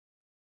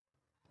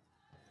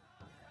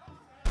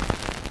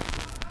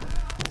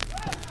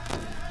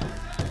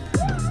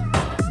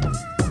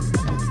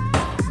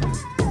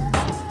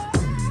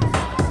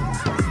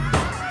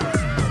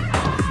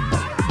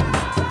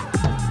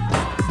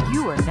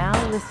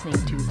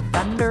listening to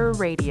Thunder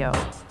Radio,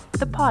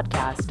 the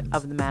podcast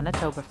of the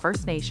Manitoba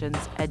First Nations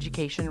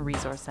Education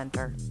Resource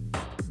Centre.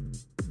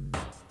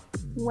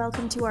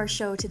 Welcome to our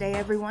show today,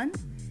 everyone.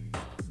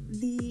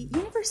 The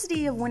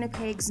University of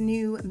Winnipeg's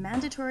new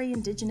mandatory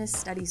Indigenous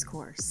Studies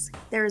course.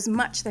 There is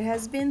much that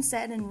has been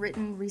said and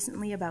written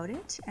recently about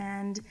it,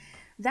 and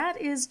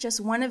that is just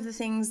one of the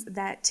things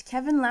that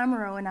Kevin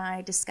Lamoureux and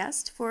I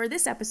discussed for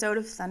this episode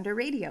of Thunder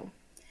Radio.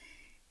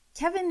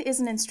 Kevin is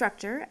an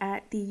instructor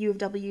at the U of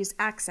W's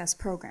Access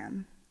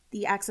program.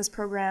 The Access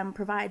program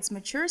provides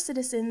mature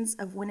citizens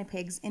of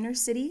Winnipeg's inner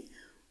city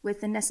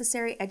with the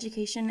necessary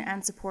education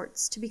and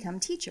supports to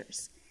become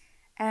teachers.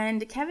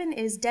 And Kevin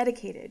is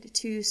dedicated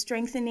to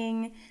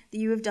strengthening the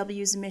U of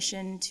W's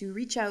mission to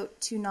reach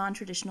out to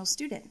non-traditional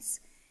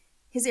students.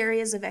 His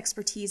areas of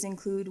expertise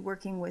include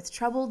working with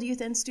troubled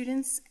youth and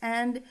students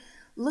and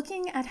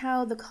looking at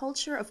how the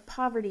culture of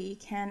poverty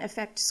can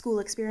affect school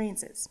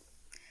experiences.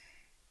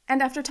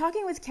 And after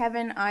talking with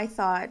Kevin, I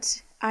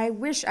thought, I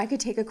wish I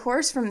could take a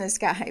course from this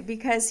guy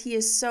because he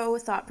is so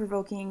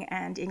thought-provoking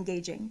and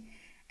engaging.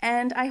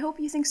 And I hope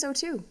you think so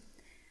too.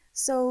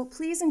 So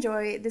please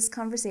enjoy this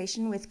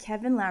conversation with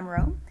Kevin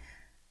Lamoureux,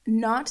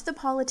 not the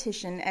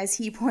politician as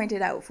he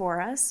pointed out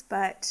for us,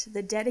 but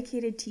the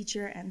dedicated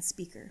teacher and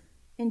speaker.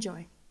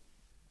 Enjoy.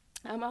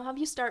 I'll have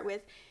you start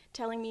with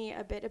telling me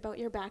a bit about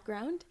your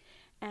background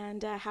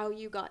and how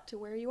you got to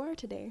where you are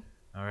today.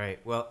 All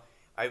right. Well,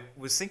 I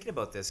was thinking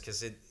about this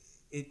because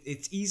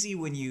it's easy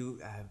when you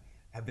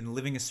have been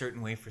living a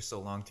certain way for so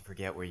long to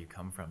forget where you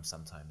come from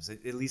sometimes.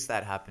 At least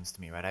that happens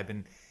to me, right? I've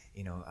been,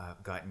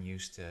 gotten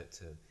used to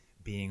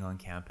being on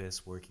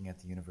campus, working at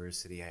the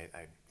university. I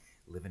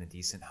live in a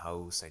decent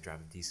house. I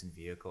drive a decent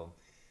vehicle.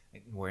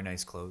 I wear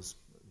nice clothes.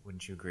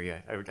 Wouldn't you agree?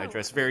 I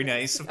dress very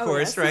nice, of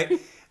course, yes. Right?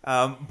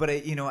 But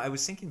I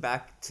was thinking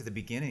back to the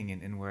beginning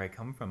and where I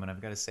come from, and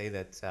I've got to say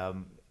that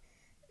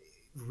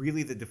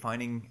really the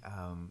defining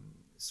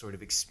sort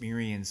of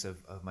experience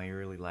of my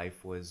early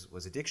life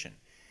was addiction,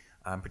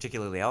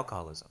 particularly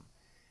alcoholism.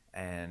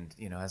 And,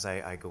 as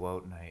I go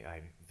out and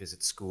I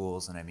visit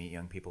schools and I meet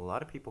young people, a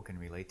lot of people can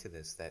relate to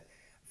this, that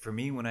for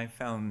me, when I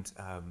found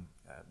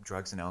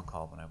drugs and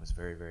alcohol when I was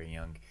very, very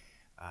young,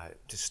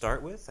 to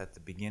start with, at the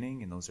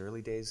beginning, in those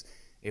early days,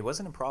 it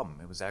wasn't a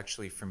problem. It was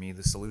actually, for me,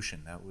 the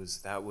solution.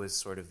 That was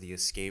sort of the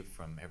escape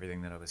from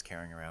everything that I was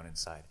carrying around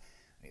inside.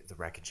 The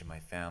wreckage of my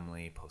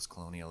family,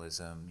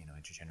 post-colonialism,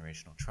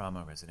 intergenerational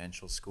trauma,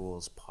 residential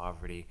schools,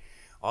 poverty,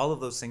 all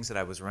of those things that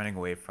I was running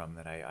away from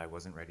that I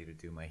wasn't ready to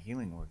do my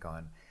healing work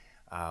on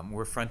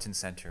were front and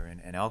center.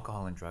 And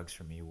alcohol and drugs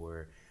for me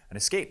were an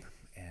escape.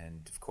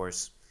 And of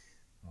course,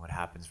 what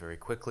happens very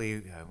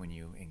quickly when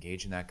you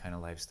engage in that kind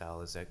of lifestyle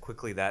is that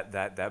quickly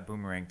that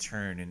boomerang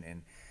turned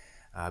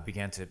and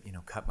began to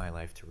cut my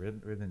life to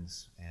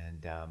ribbons.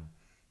 And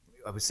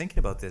I was thinking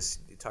about this.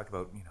 You talk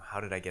about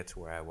how did I get to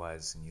where I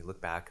was, and you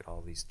look back at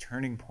all these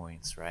turning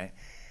points, right?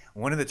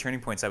 One of the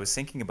turning points I was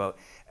thinking about,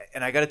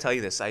 and I got to tell you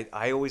this,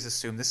 I always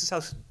assume, this is how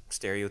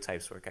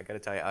stereotypes work. I got to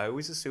tell you, I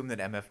always assumed that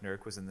MF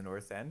Nurk was in the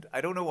North End. I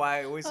don't know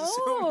why I always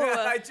assumed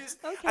that.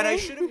 Okay. And I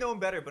should have known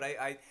better, but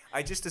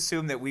I just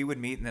assumed that we would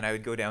meet and then I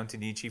would go down to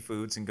Nietzsche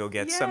Foods and go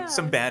get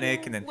some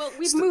Bannock and then... Well,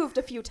 we've moved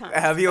a few times.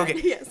 Have you? Okay.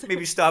 Yes.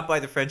 Maybe stop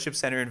by the Friendship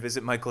Center and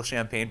visit Michael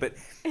Champagne, but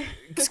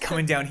just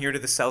coming down here to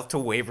the south to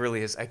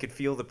Waverly, I could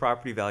feel the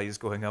property values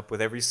going up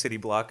with every city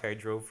block I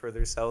drove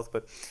further south,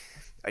 but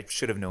I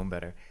should have known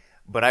better.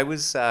 But I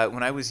was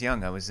when I was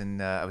young, I was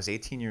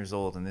 18 years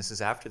old, and this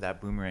is after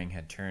that boomerang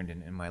had turned,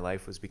 and my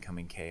life was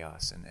becoming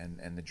chaos,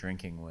 and the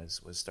drinking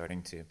was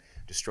starting to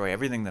destroy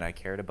everything that I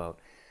cared about.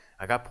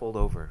 I got pulled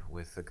over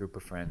with a group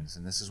of friends,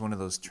 and this is one of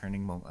those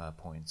turning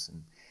points.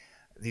 And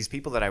these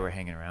people that I were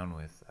hanging around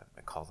with,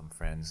 I call them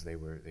friends. They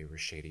were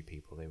shady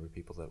people. They were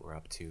people that were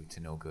up to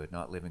no good,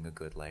 not living a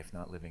good life,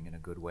 not living in a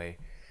good way.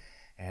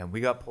 And we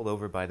got pulled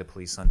over by the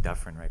police on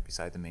Dufferin, right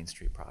beside the Main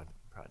Street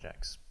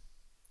projects.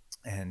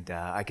 And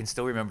I can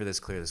still remember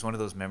this clearly. It's one of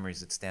those memories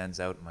that stands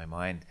out in my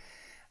mind.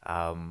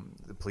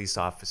 The police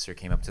officer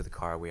came up to the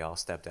car. We all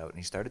stepped out, and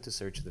he started to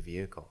search the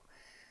vehicle.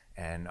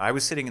 And I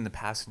was sitting in the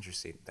passenger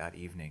seat that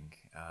evening.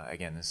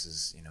 Again, this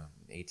is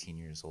 18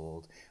 years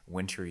old,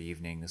 wintry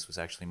evening. This was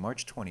actually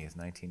March 20th,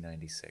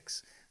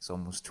 1996. So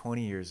almost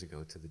 20 years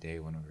ago to the day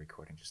when we're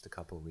recording, just a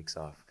couple of weeks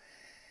off.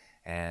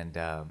 And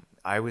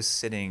I was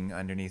sitting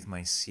underneath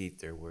my seat.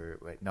 There were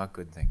not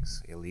good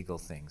things, illegal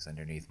things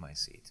underneath my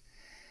seat.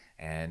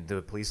 And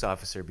the police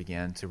officer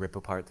began to rip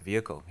apart the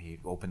vehicle. He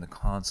opened the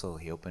console.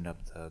 He opened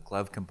up the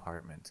glove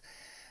compartment,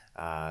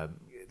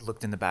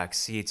 looked in the back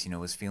seats,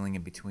 was feeling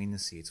in between the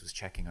seats, was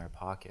checking our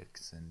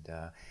pockets. And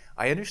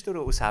I understood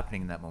what was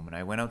happening in that moment.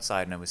 I went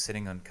outside and I was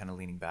sitting on, kind of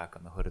leaning back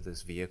on the hood of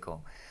this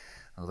vehicle,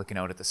 looking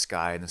out at the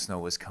sky, and the snow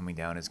was coming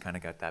down. It's kind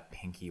of got that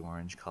pinky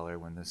orange color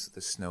when the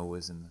snow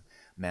was in the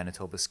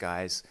Manitoba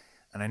skies.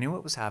 And I knew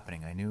what was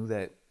happening. I knew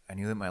that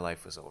my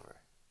life was over.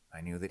 I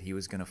knew that he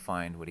was going to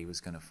find what he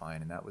was going to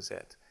find, and that was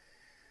it.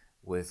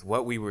 With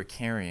what we were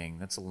carrying,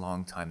 that's a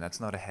long time. That's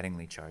not a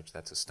Headingley charge.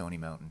 That's a Stony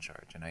Mountain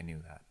charge, and I knew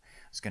that.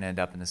 was going to end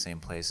up in the same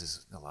place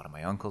as a lot of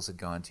my uncles had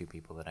gone to,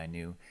 people that I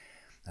knew,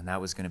 and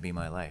that was going to be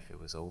my life. It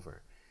was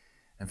over.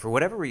 And for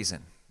whatever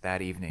reason,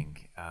 that evening,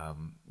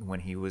 when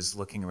he was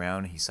looking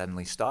around, he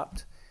suddenly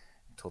stopped,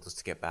 told us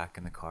to get back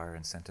in the car,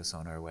 and sent us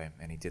on our way.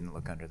 And he didn't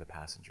look under the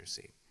passenger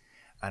seat.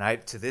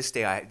 And to this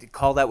day, I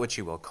call that what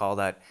you will, call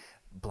that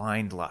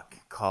blind luck,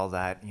 call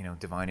that,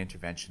 divine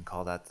intervention,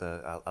 call that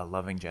a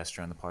loving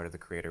gesture on the part of the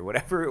Creator,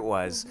 whatever it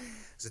was.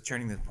 It's a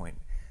turning point.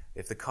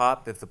 If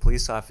the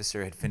police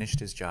officer had finished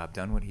his job,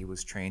 done what he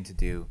was trained to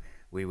do,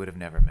 we would have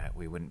never met.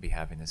 We wouldn't be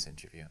having this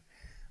interview.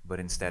 But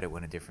instead, it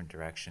went a different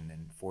direction.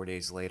 And 4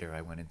 days later,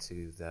 I went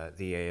into the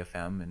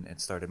AFM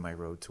and started my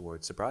road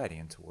towards sobriety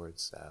and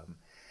towards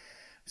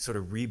sort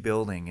of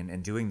rebuilding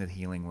and doing the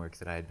healing work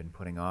that I had been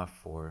putting off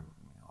for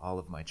all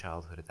of my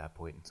childhood at that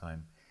point in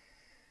time.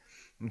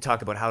 We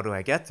talk about how do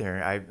I get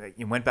there. I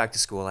went back to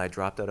school. I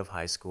dropped out of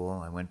high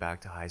school. I went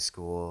back to high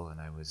school, and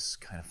I was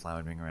kind of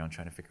floundering around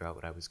trying to figure out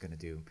what I was going to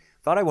do.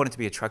 Thought I wanted to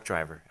be a truck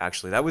driver,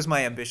 actually. That was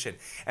my ambition.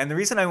 And the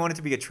reason I wanted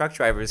to be a truck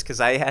driver is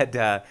because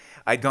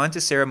I'd gone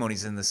to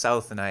ceremonies in the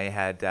South, and I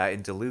had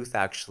in Duluth,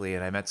 actually,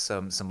 and I met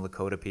some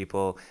Lakota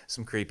people,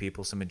 some Cree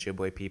people, some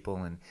Ojibwe people,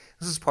 and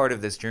this was part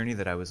of this journey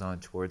that I was on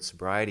towards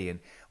sobriety. And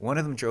one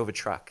of them drove a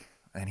truck.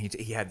 And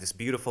he had this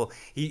beautiful,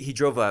 he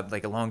drove a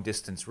long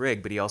distance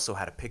rig, but he also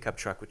had a pickup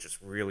truck, which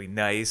was really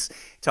nice.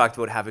 He talked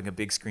about having a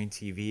big screen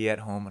TV at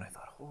home, and I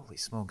thought, holy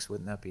smokes,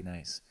 wouldn't that be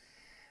nice?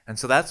 And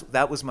so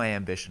that was my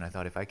ambition. I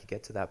thought if I could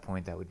get to that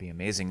point, that would be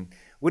amazing.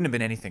 Wouldn't have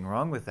been anything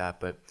wrong with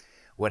that, but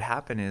what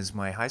happened is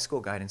my high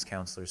school guidance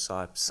counselor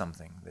saw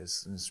something.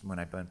 This is when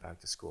I went back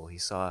to school. He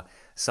saw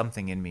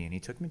something in me, and he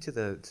took me to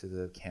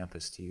the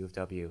campus, to U of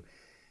W,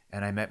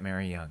 and I met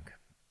Mary Young.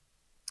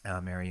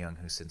 Mary Young,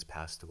 who since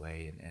passed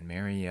away, and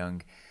Mary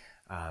Young,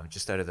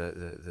 just out of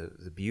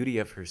the beauty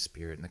of her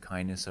spirit and the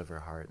kindness of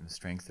her heart and the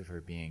strength of her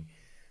being,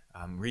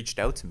 reached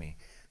out to me.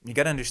 You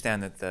got to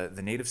understand that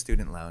the Native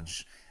Student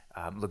Lounge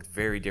looked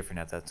very different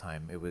at that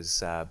time. It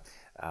was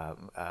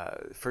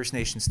First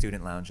Nation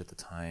Student Lounge at the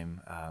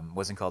time.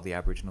 Wasn't called the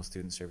Aboriginal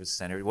Student Service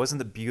Center. It wasn't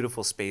the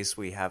beautiful space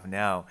we have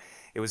now.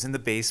 It was in the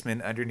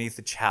basement underneath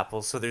the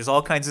chapel. So there's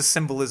all kinds of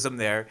symbolism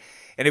there.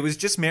 And it was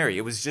just Mary.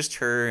 It was just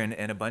her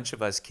and a bunch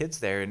of us kids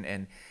there.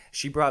 And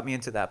she brought me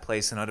into that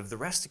place. And out of the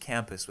rest of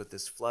campus with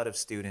this flood of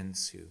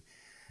students who,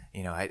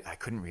 I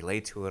couldn't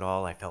relate to it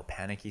all. I felt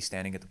panicky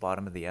standing at the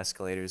bottom of the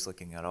escalators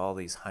looking at all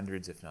these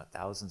hundreds, if not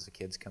thousands of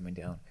kids coming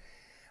down.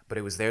 But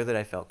it was there that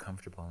I felt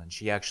comfortable. And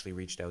she actually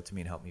reached out to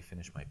me and helped me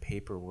finish my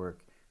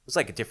paperwork. It was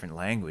like a different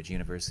language,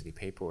 university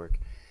paperwork.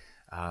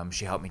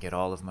 She helped me get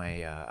all of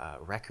my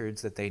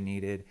records that they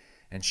needed.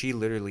 And she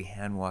literally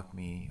hand-walked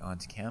me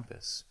onto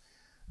campus.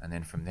 And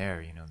then from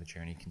there, the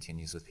journey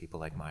continues with people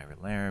like Myra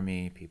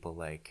Laramie, people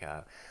like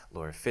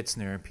Laura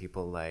Fitzner,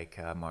 people like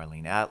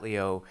Marlene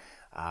Atleo,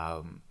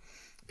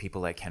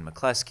 people like Ken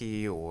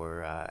McCluskey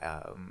or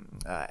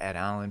Ed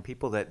Allen,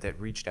 people that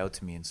reached out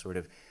to me and sort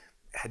of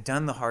had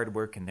done the hard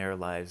work in their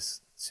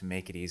lives to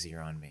make it easier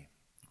on me,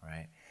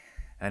 right?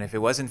 And if it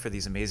wasn't for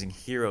these amazing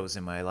heroes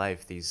in my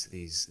life,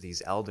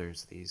 these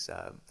elders, these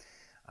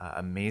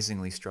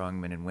amazingly strong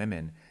men and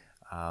women,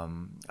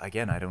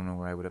 again, I don't know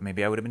where I would have.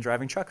 Maybe I would have been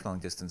driving truck long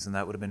distance, and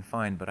that would have been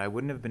fine. But I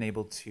wouldn't have been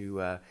able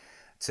to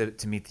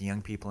meet the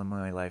young people in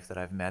my life that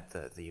I've met,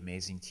 the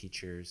amazing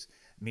teachers.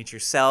 Meet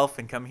yourself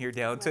and come here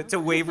down to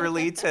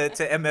Waverly to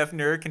MF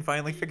NERC and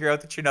finally figure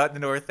out that you're not in the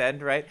North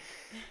End, right?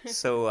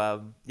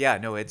 So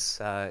it's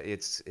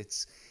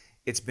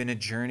been a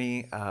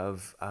journey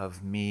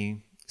of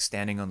me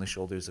standing on the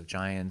shoulders of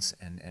giants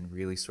and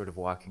really sort of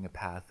walking a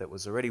path that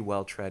was already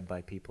well tread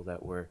by people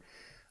that were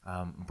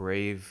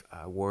brave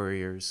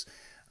warriors,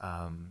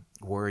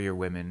 warrior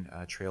women,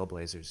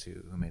 trailblazers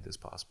who made this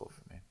possible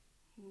for me.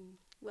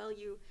 Well,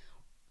 you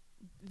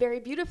very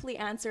beautifully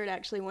answered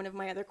actually one of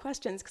my other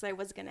questions, because I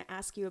was going to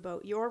ask you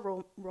about your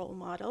role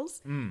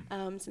models,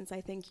 since I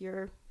think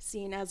you're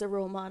seen as a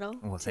role model.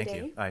 Well,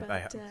 today,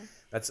 thank you.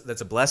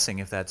 That's a blessing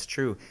if that's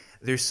true.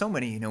 There's so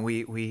many.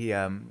 We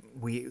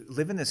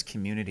live in this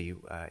community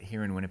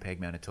here in Winnipeg,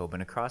 Manitoba,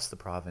 and across the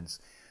province,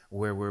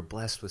 where we're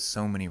blessed with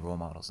so many role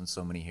models and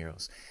so many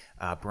heroes.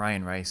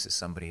 Brian Rice is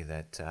somebody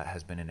that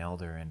has been an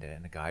elder and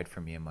a guide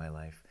for me in my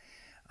life.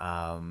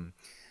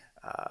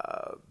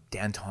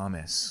 Dan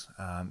Thomas,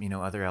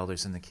 other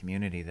elders in the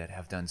community that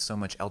have done so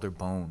much. Elder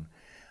Bone.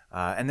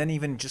 And then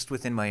even just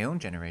within my own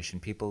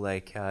generation, people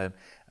like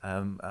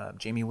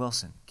Jamie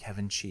Wilson,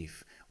 Kevin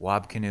Chief,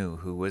 Wab Canoe,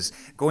 who was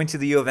going to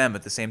the U of M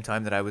at the same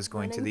time that I was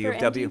going to the U of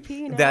W.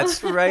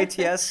 That's right.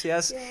 Yes.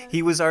 Yeah.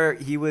 He was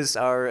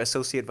our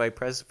associate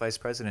vice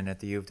president at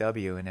the U of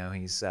W, and now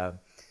he's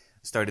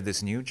started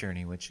this new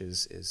journey, which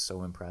is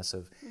so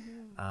impressive.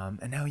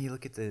 Mm-hmm. And now you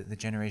look at the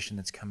generation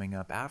that's coming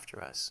up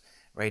after us,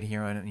 right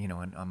here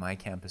on my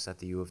campus at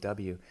the U of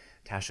W,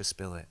 Tasha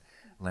Spillett,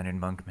 Leonard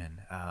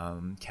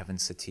Monkman, Kevin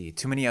Satie,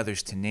 too many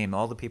others to name,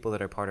 all the people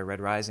that are part of Red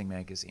Rising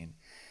magazine.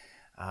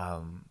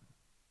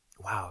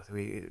 Wow,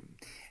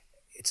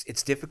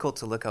 it's difficult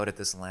to look out at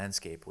this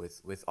landscape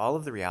with all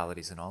of the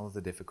realities and all of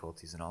the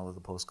difficulties and all of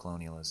the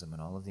post-colonialism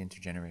and all of the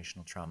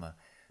intergenerational trauma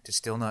to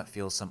still not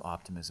feel some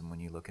optimism when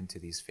you look into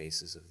these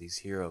faces of these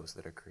heroes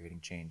that are creating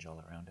change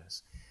all around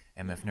us.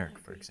 MF Nurk,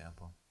 for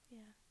example.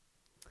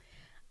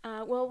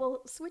 Well,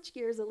 we'll switch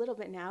gears a little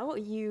bit now.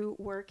 You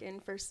work in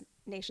First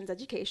Nations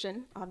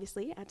education,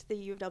 obviously, at the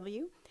U of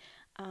W.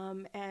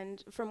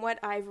 And from what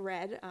I've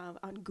read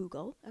on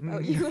Google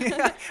about you,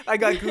 I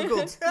got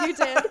Googled. You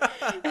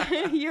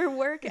did. Your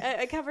work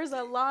covers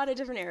a lot of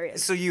different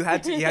areas. So you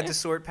had to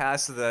sort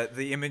past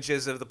the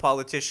images of the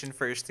politician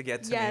first to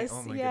get to me.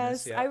 Oh my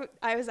goodness. Yeah.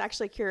 I was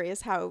actually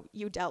curious how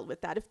you dealt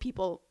with that. If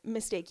people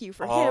mistake you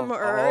for him,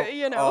 or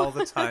all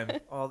the time,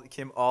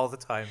 Kim, all the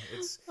time.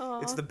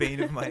 It's the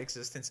bane of my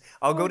existence.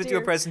 I'll go to do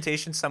a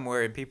presentation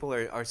somewhere, and people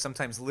are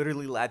sometimes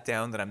literally let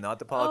down that I'm not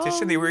the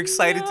politician. They were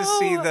excited to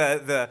see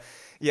the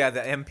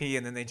MP,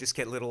 and then they just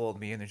get little old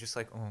me, and they're just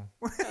like, oh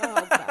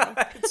wow.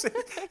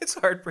 It's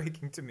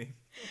heartbreaking to me.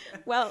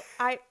 Well,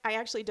 I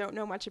actually don't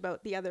know much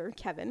about the other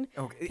Kevin.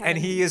 Okay, and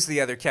he is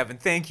the other Kevin.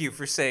 Thank you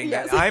for saying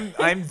that.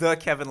 I'm the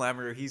Kevin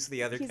Lamoureux. He's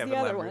the other Kevin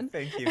Lamoureux. One.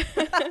 Thank you.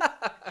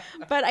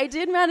 But I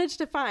did manage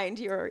to find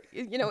your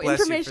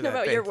information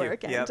about your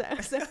work, and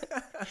so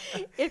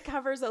it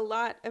covers a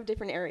lot of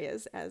different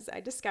areas, as I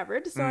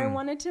discovered. So I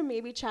wanted to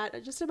maybe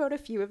chat just about a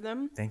few of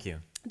them. Thank you.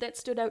 That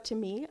stood out to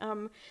me.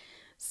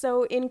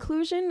 So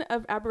inclusion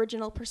of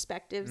Aboriginal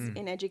perspectives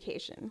in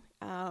education.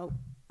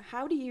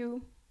 How do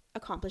you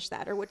accomplish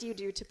that, or what do you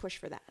do to push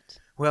for that?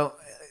 Well,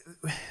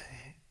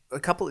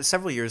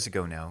 several years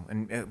ago now,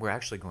 and we're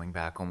actually going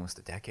back almost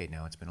a decade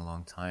now. It's been a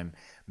long time.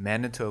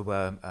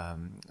 Manitoba,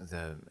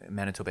 the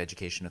Manitoba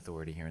Education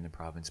Authority here in the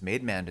province,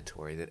 made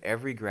mandatory that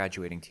every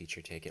graduating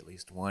teacher take at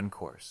least one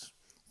course,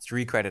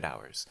 3 credit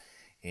hours,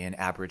 in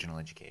Aboriginal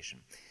education.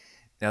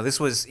 Now, this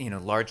was,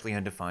 largely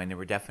undefined. There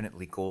were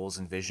definitely goals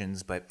and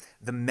visions, but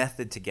the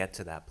method to get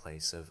to that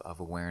place of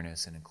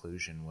awareness and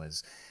inclusion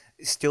was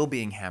still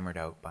being hammered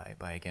out by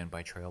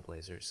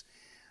trailblazers.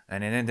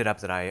 And it ended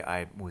up that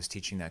I was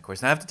teaching that course.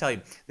 And I have to tell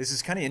you, this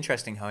is kind of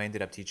interesting how I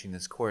ended up teaching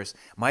this course.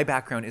 My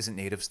background isn't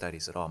Native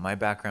studies at all. My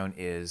background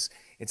it's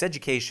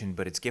education,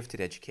 but it's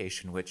gifted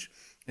education, which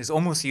is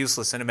almost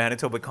useless in a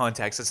Manitoba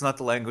context. It's not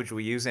the language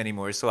we use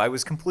anymore. So I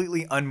was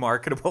completely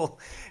unmarketable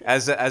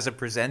as a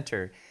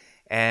presenter.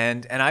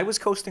 And I was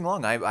coasting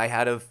along. I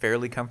had a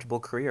fairly comfortable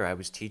career. I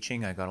was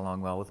teaching. I got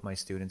along well with my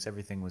students.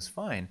 Everything was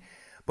fine.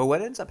 But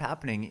what ends up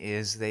happening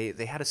is they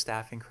had a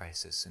staffing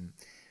crisis. And,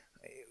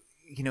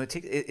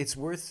 it's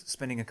worth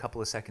spending a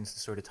couple of seconds to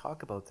sort of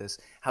talk about this,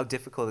 how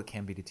difficult it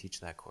can be to teach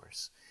that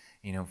course.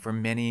 For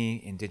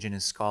many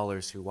Indigenous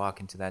scholars who walk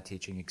into that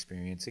teaching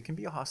experience, it can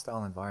be a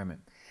hostile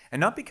environment. And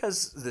not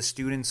because the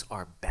students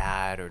are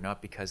bad or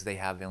not because they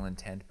have ill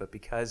intent, but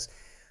because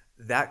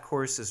that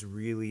course is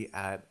really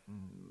at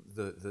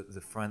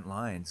the front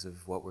lines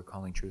of what we're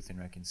calling truth and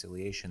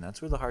reconciliation.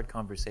 That's where the hard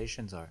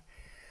conversations are.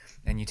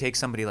 And you take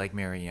somebody like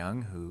Mary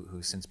Young,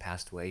 who since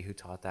passed away, who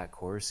taught that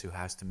course, who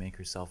has to make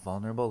herself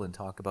vulnerable and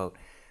talk about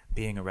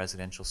being a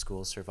residential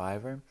school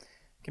survivor.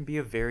 It can be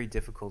a very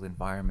difficult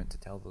environment to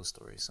tell those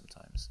stories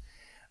sometimes.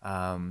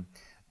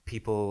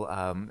 People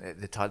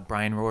that taught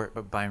Brian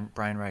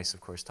Rice, of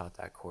course, taught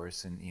that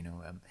course, and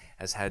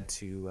has had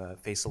to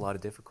face a lot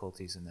of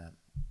difficulties in that.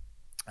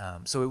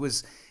 So it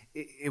was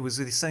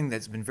this thing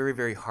that's been very,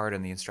 very hard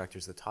on the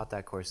instructors that taught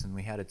that course, and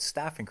we had a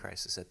staffing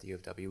crisis at the U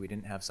of W. We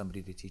didn't have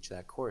somebody to teach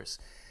that course.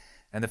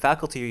 And the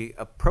faculty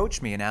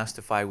approached me and asked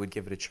if I would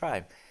give it a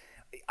try.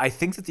 I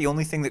think that the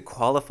only thing that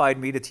qualified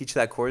me to teach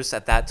that course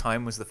at that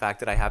time was the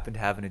fact that I happened to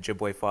have an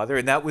Ojibwe father,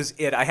 and that was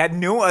it. I had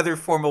no other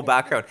formal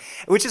background,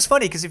 which is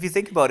funny because if you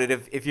think about it,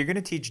 if you're going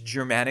to teach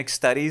Germanic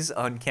studies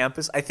on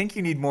campus, I think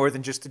you need more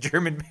than just a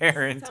German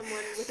parent. Someone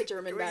with a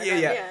German background.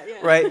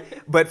 Yeah. Right.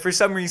 But for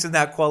some reason,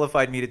 that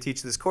qualified me to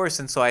teach this course,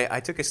 and so I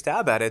took a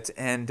stab at it,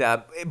 and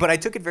but I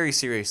took it very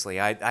seriously.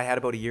 I had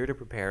about a year to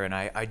prepare, and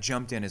I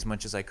jumped in as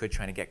much as I could,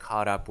 trying to get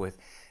caught up with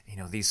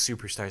these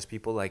superstars,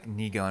 people like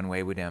Niga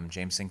Onwewudem,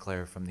 James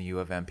Sinclair from the U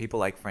of M, people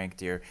like Frank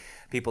Deere,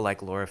 people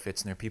like Laura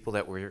Fitzner, people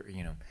that were,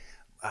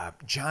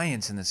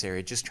 giants in this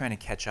area, just trying to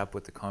catch up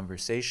with the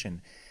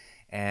conversation.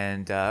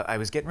 And I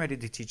was getting ready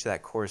to teach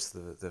that course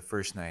the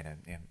first night.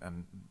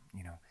 I'm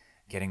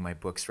getting my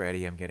books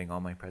ready. I'm getting all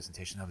my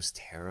presentations. I was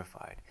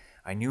terrified.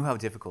 I knew how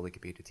difficult it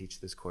could be to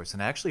teach this course.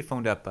 And I actually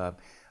phoned up a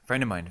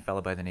friend of mine, a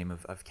fellow by the name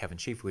of Kevin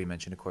Chief, who we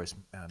mentioned, of course,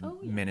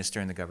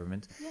 minister in the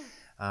government. Yeah.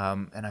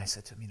 And I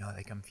said to him,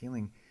 I'm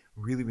feeling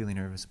really, really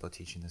nervous about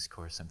teaching this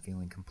course. I'm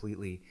feeling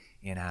completely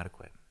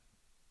inadequate.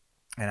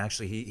 And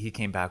actually, he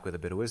came back with a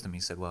bit of wisdom. He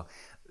said, well,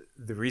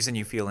 the reason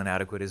you feel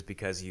inadequate is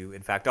because you,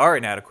 in fact, are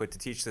inadequate to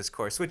teach this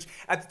course, which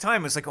at the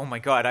time was like, oh, my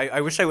God, I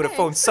wish I would have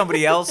phoned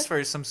somebody else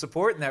for some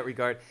support in that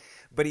regard.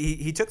 But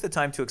he took the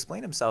time to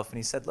explain himself, and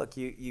he said, look,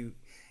 you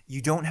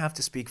don't have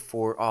to speak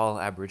for all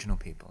Aboriginal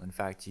people. In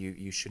fact,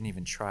 you shouldn't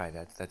even try.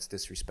 That's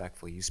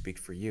disrespectful. You speak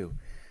for you.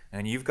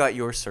 And you've got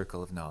your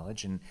circle of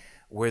knowledge, and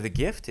where the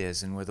gift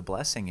is and where the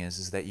blessing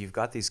is that you've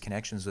got these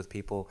connections with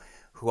people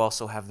who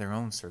also have their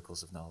own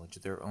circles of knowledge,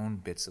 their own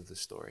bits of the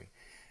story.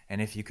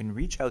 And if you can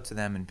reach out to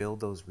them and build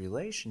those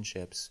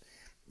relationships,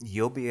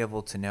 you'll be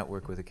able to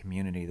network with a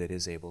community that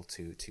is able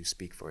to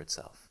speak for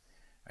itself,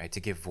 right? To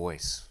give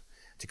voice,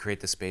 to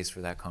create the space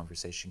where that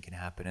conversation can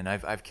happen. And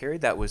I've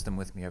carried that wisdom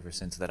with me ever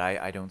since, that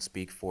I don't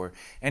speak for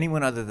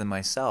anyone other than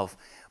myself,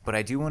 but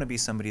I do want to be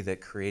somebody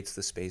that creates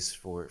the space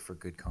for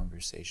good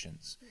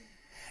conversations.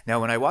 Now,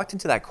 when I walked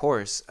into that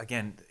course,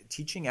 again,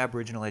 teaching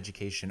Aboriginal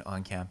education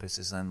on campus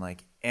is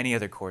unlike any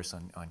other course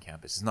on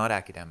campus. It's not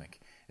academic.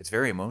 It's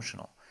very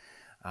emotional.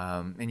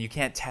 And you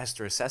can't test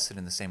or assess it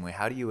in the same way.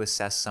 How do you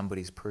assess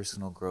somebody's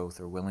personal growth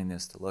or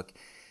willingness to look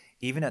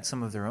even at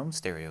some of their own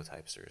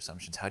stereotypes or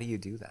assumptions? How do you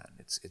do that?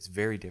 It's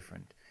very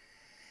different.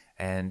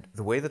 And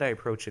the way that I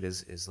approach it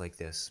is like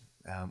this.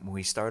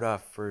 We start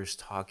off first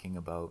talking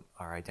about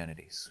our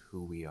identities,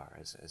 who we are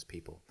as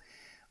people,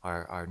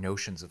 our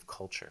notions of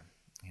culture.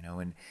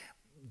 And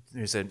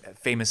there's a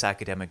famous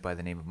academic by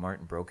the name of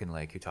Martin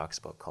Brokenleg who talks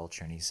about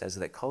culture, and he says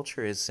that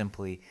culture is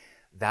simply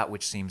that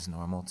which seems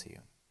normal to you.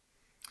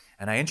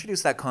 And I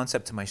introduce that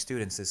concept to my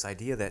students, this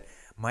idea that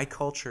my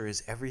culture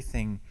is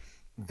everything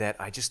that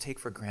I just take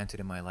for granted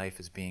in my life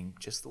as being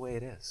just the way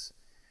it is.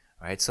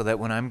 Right? So that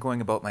when I'm going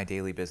about my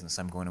daily business,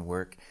 I'm going to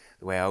work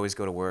the way I always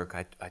go to work.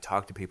 I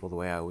talk to people the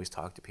way I always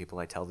talk to people.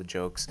 I tell the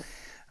jokes.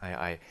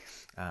 I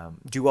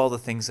do all the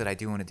things that I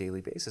do on a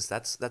daily basis.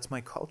 That's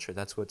my culture.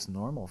 That's what's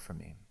normal for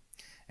me.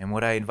 And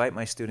what I invite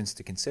my students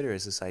to consider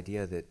is this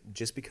idea that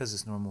just because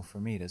it's normal for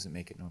me doesn't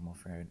make it normal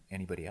for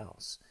anybody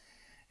else.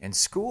 And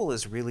school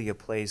is really a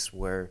place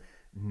where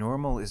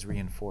normal is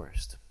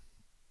reinforced.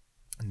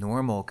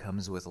 Normal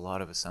comes with a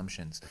lot of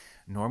assumptions.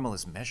 Normal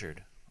is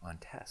measured on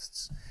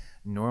tests.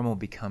 Normal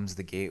becomes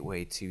the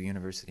gateway to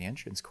university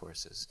entrance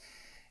courses.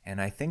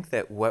 And I think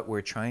that what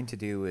we're trying to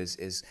do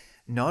is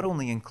not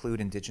only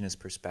include Indigenous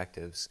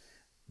perspectives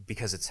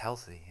because it's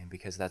healthy and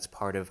because that's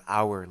part of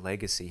our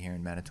legacy here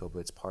in Manitoba,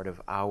 it's part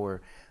of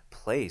our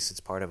place, it's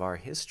part of our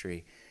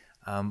history,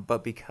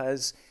 but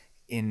because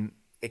in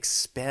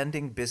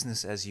expanding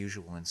business as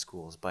usual in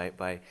schools,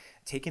 by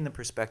taking the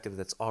perspective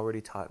that's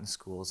already taught in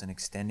schools and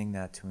extending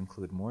that to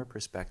include more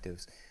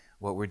perspectives,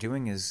 what we're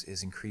doing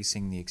is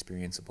increasing the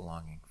experience of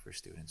belonging for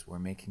students. We're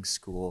making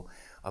school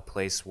a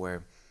place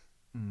where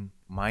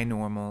my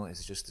normal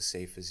is just as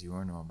safe as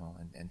your normal,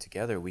 and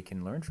together we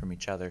can learn from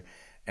each other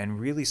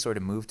and really sort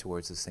of move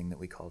towards this thing that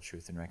we call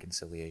truth and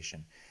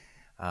reconciliation.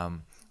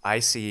 I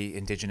see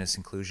Indigenous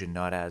inclusion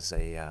not as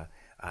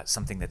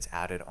something that's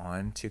added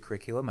on to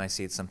curriculum. I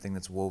see it something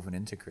that's woven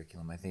into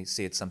curriculum. I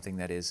see it something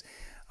that is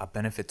a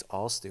benefit to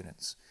all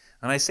students.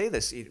 And I say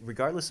this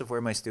regardless of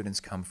where my students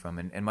come from,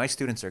 and my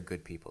students are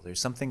good people.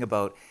 There's something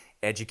about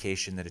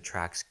education that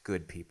attracts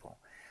good people.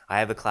 I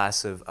have a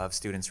class of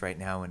students right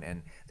now,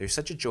 and they're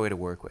such a joy to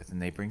work with,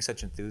 and they bring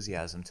such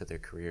enthusiasm to their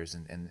careers,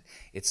 and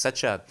it's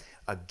such a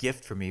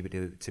gift for me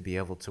to be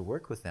able to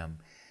work with them.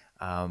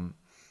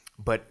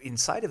 But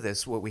inside of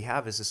this, what we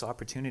have is this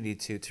opportunity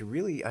to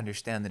really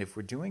understand that if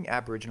we're doing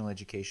Aboriginal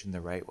education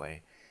the right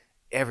way,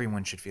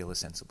 everyone should feel a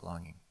sense of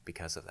belonging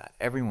because of that.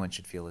 Everyone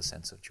should feel a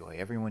sense of joy.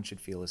 Everyone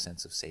should feel a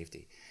sense of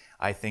safety.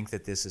 I think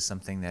that this is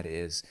something that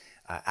is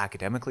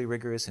academically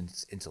rigorous and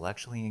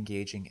intellectually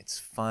engaging. It's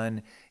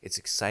fun. It's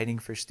exciting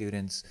for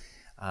students.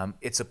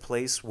 It's a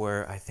place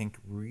where I think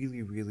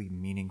really, really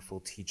meaningful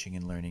teaching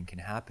and learning can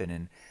happen.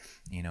 And,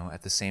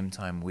 at the same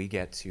time, we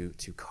get to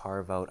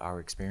carve out our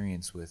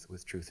experience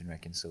with truth and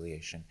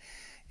reconciliation.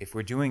 If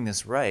we're doing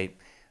this right,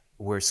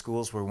 where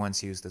schools were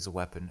once used as a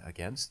weapon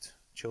against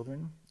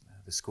children,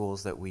 the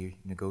schools that we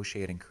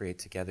negotiate and create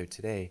together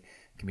today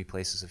can be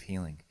places of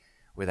healing,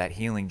 where that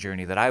healing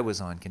journey that I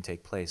was on can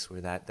take place,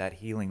 where that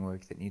healing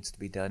work that needs to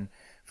be done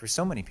for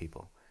so many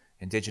people,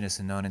 Indigenous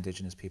and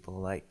non-Indigenous people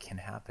alike, can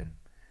happen.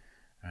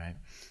 All right.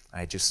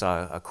 I just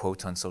saw a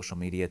quote on social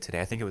media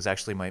today. I think it was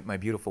actually my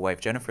beautiful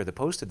wife, Jennifer, that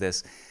posted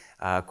this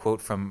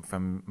quote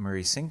from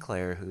Murray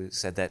Sinclair, who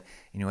said that,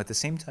 at the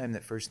same time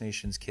that First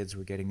Nations kids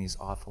were getting these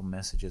awful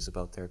messages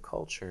about their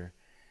culture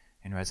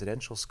in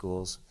residential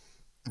schools,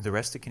 the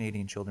rest of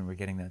Canadian children were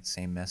getting that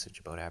same message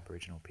about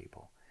Aboriginal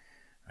people,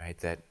 right?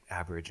 That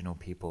Aboriginal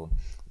people,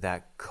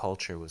 that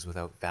culture was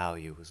without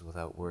value, was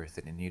without worth,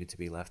 and it needed to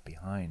be left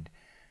behind,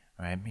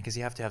 right? Because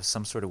you have to have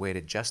some sort of way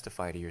to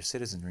justify to your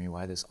citizenry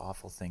why this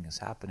awful thing is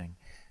happening.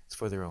 It's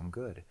for their own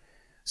good.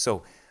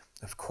 So,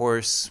 of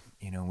course,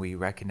 we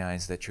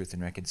recognize that truth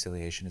and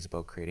reconciliation is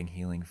about creating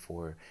healing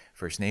for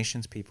First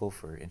Nations people,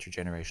 for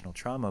intergenerational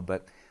trauma,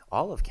 but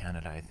all of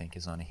Canada, I think,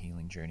 is on a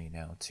healing journey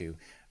now to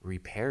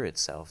repair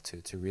itself,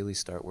 to really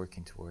start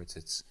working towards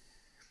its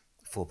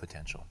full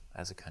potential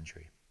as a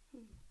country.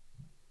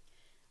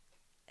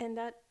 And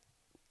that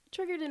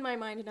triggered in my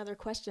mind another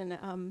question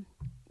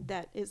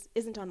that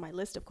isn't on my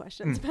list of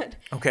questions, but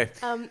okay.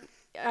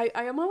 I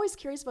am always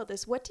curious about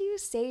this. What do you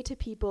say to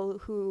people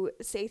who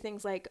say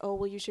things like, "Oh,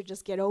 well, you should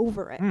just get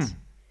over it"?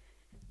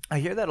 I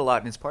hear that a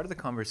lot, and it's part of the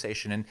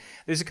conversation. And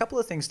there's a couple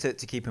of things to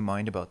keep in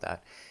mind about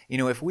that.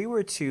 If we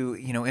were to,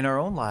 in our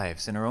own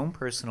lives, in our own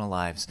personal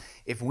lives,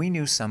 if we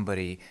knew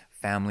somebody,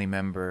 family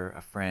member,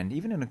 a friend,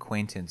 even an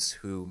acquaintance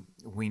who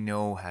we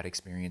know had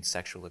experienced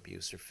sexual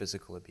abuse or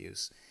physical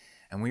abuse,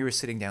 and we were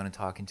sitting down and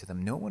talking to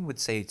them, no one would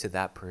say to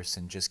that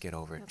person, just get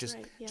over it. That's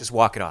right, yeah. Just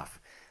walk it off.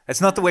 That's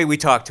not the way we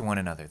talk to one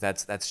another.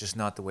 That's just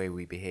not the way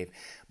we behave.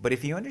 But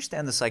if you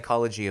understand the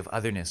psychology of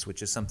otherness,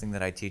 which is something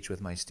that I teach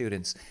with my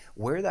students,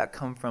 where that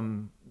come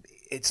from,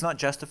 it's not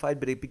justified,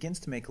 but it begins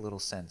to make a little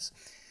sense.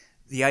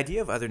 The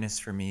idea of otherness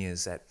for me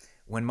is that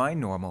when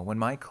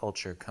my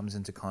culture comes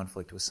into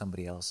conflict with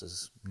somebody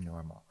else's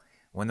normal,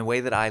 when the way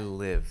that I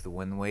live,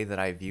 when the way that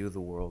I view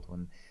the world,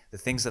 when the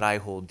things that I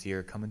hold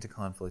dear come into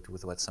conflict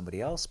with what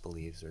somebody else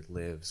believes or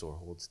lives or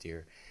holds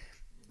dear,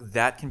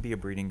 that can be a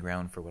breeding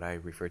ground for what I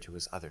refer to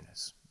as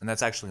otherness. And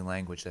that's actually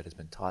language that has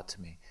been taught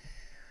to me.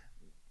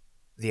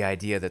 The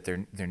idea that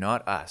they're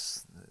not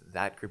us,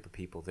 that group of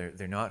people,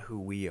 they're not who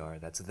we are,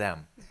 that's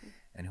them. Mm-hmm.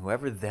 And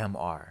whoever them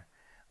are,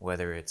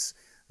 whether it's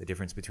the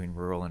difference between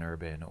rural and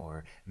urban,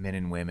 or men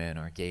and women,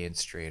 or gay and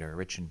straight, or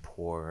rich and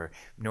poor, or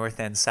North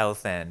End,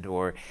 South End,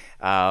 or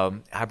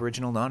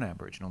Aboriginal,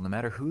 non-Aboriginal, no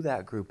matter who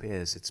that group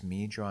is, it's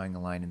me drawing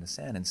a line in the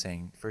sand and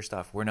saying, first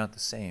off, we're not the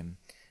same.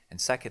 And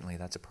secondly,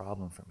 that's a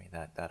problem for me,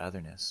 that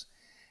otherness.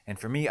 And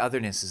for me,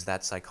 otherness is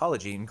that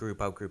psychology, in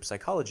group-out-group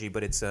psychology,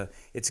 but it's a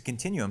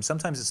continuum.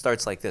 Sometimes it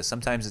starts like this.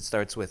 Sometimes it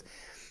starts with,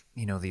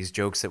 these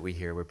jokes that we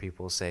hear where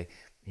people say,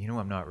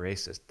 I'm not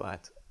racist,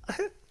 but...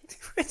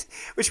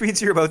 which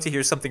means you're about to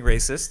hear something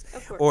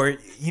racist. Or,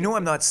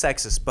 I'm not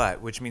sexist, but,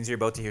 which means you're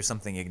about to hear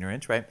something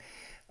ignorant, right?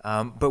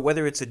 But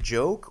whether it's a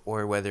joke,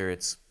 or whether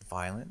it's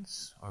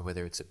violence, or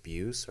whether it's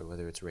abuse, or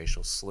whether it's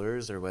racial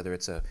slurs, or whether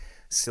it's a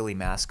silly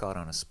mascot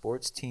on a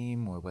sports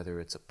team, or whether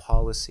it's a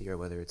policy, or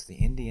whether it's the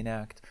Indian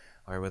Act,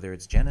 or whether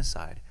it's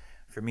genocide,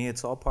 for me,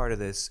 it's all part of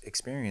this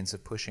experience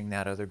of pushing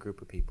that other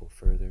group of people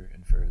further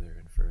and further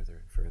and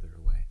further and further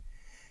away.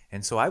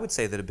 And so I would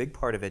say that a big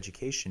part of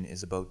education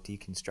is about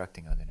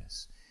deconstructing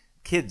otherness.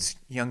 Kids,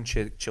 young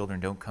children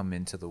don't come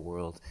into the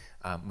world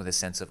with a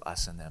sense of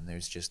us and them.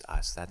 There's just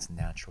us. That's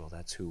natural.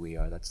 That's who we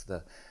are. That's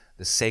the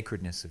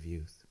sacredness of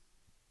youth.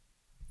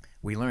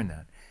 We learn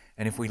that.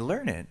 And if we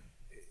learn it,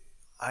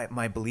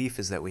 my belief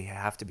is that we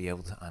have to be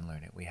able to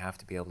unlearn it. We have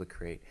to be able to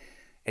create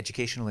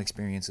educational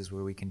experiences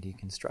where we can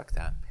deconstruct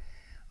that.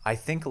 I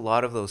think a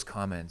lot of those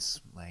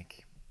comments,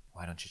 like,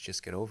 why don't you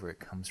just get over it,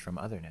 comes from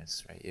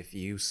otherness, right? If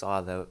you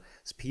saw those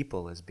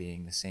people as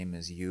being the same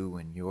as you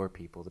and your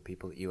people, the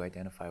people that you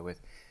identify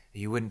with,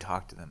 you wouldn't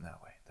talk to them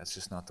that way. That's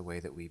just not the way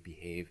that we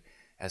behave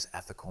as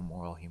ethical,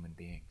 moral human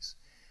beings.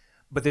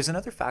 But there's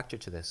another factor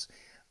to this.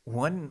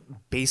 One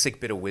basic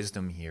bit of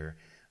wisdom here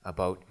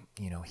about,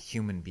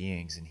 human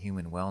beings and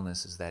human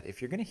wellness is that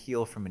if you're going to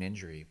heal from an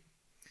injury,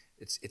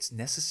 it's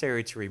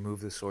necessary to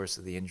remove the source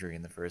of the injury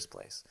in the first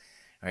place.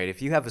 All right,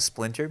 if you have a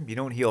splinter, you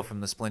don't heal from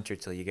the splinter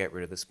till you get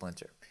rid of the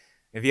splinter.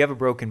 If you have a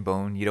broken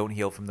bone, you don't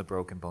heal from the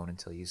broken bone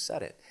until you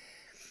set it.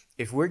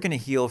 If we're going to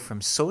heal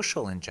from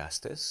social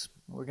injustice,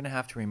 we're going to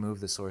have to remove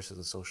the source of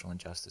the social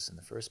injustice in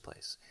the first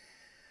place.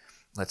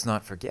 Let's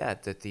not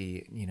forget that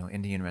the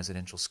Indian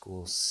residential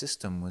school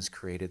system was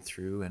created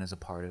through and as a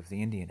part of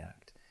the Indian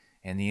Act.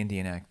 And the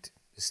Indian Act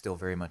is still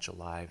very much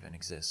alive and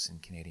exists in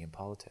Canadian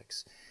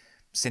politics.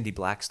 Cindy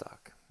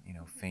Blackstock,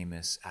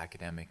 famous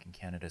academic in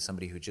Canada,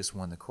 somebody who just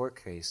won the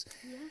court case.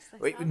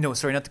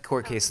 Yes, not the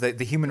court case,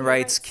 the human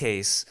rights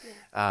case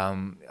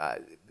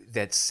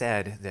that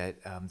said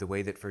that the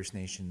way that First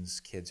Nations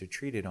kids are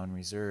treated on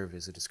reserve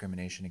is a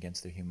discrimination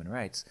against their human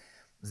rights.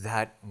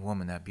 That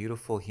woman, that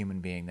beautiful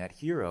human being, that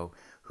hero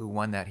who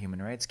won that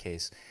human rights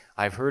case,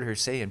 I've heard her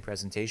say in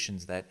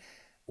presentations that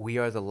we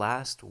are the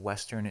last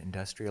Western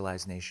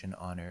industrialized nation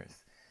on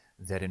earth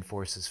that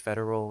enforces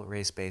federal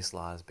race-based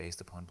laws based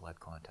upon blood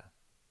quanta.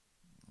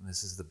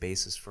 This is the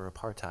basis for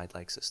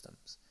apartheid-like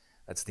systems.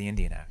 That's the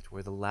Indian Act.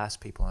 We're the last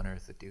people on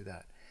earth that do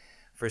that.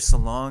 For so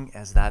long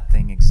as that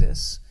thing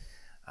exists,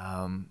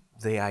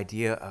 the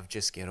idea of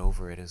just get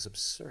over it is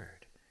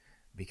absurd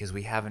because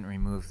we haven't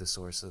removed the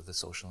source of the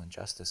social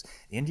injustice.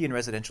 The Indian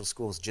residential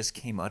schools just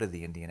came out of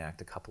the Indian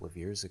Act a couple of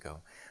years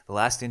ago. The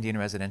last Indian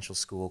residential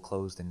school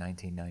closed in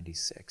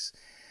 1996.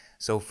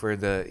 So for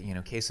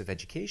the case of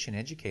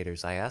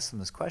educators, I asked them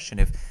this question.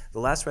 If the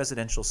last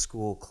residential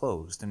school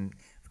closed, and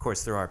of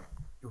course there are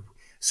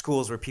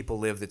schools where people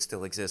live that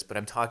still exist, but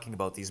I'm talking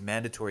about these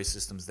mandatory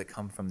systems that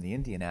come from the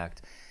Indian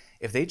Act.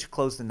 If they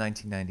closed in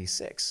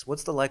 1996,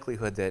 what's the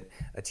likelihood that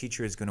a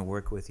teacher is going to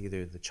work with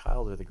either the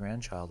child or the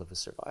grandchild of a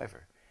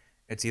survivor?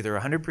 It's either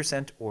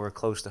 100% or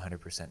close to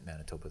 100%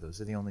 Manitoba. Those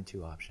are the only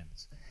two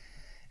options.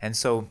 And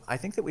so I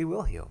think that we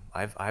will heal.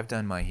 I've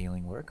done my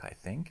healing work, I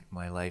think.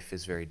 My life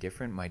is very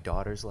different. My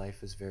daughter's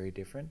life is very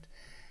different.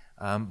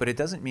 But it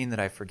doesn't mean that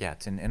I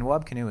forget. And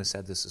Wab Kinew has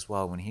said this as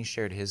well. When he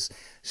shared his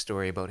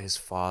story about his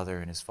father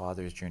and his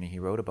father's journey, he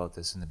wrote about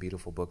this in the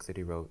beautiful book that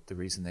he wrote, The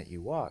Reason That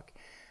You Walk.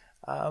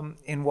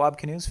 In Wab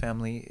Kinew's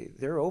family,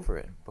 they're over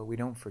it, but we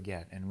don't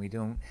forget. And we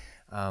don't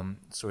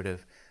sort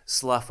of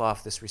slough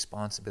off this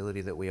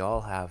responsibility that we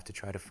all have to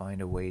try to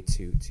find a way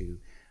to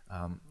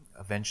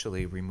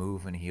eventually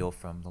remove and heal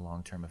from the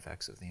long-term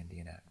effects of the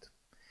Indian Act.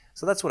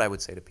 So that's what I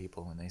would say to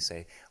people when they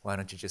say, why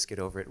don't you just get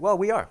over it? Well,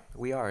 we are,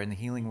 and the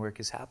healing work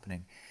is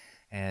happening.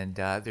 And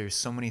there's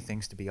so many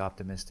things to be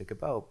optimistic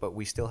about, but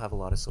we still have a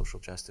lot of social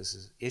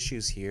justice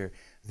issues here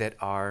that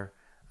are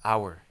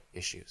our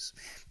issues.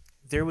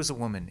 There was a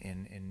woman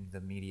in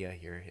the media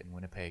here in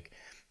Winnipeg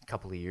a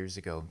couple of years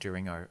ago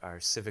during our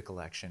civic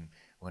election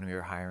when we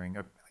were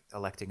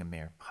electing a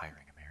mayor.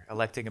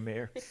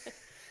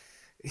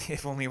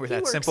 If only we're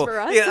that simple.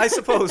 Yeah, I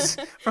suppose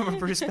from a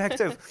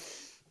perspective.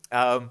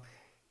 When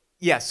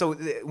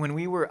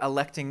we were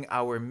electing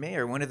our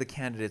mayor, one of the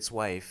candidates'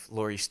 wife,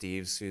 Laurie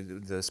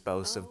Steeves, the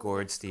spouse of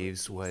Gord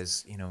Steeves,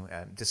 was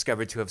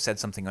discovered to have said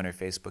something on her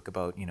Facebook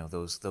about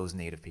those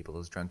native people,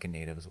 those drunken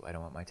natives. I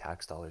don't want my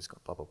tax dollars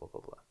going, blah blah blah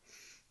blah blah.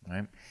 All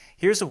right.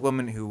 Here's a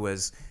woman who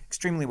was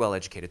extremely well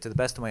educated. To the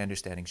best of my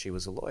understanding, she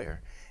was a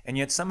lawyer, and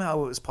yet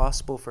somehow it was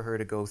possible for her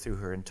to go through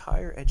her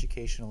entire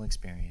educational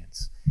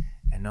experience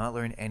and not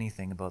learn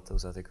anything about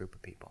those other group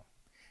of people.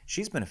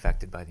 She's been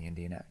affected by the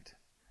Indian Act.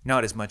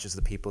 Not as much as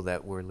the people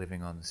that were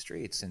living on the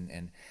streets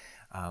and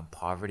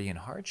poverty and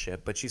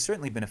hardship, but she's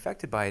certainly been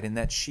affected by it in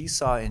that she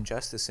saw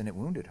injustice and it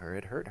wounded her,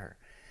 it hurt her.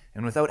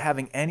 And without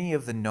having any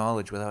of the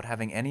knowledge, without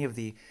having any of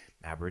the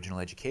Aboriginal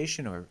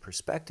education or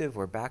perspective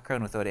or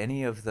background, without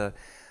any of the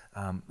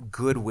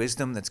good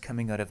wisdom that's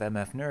coming out of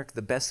MF NERC,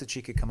 the best that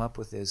she could come up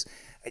with is,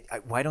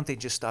 why don't they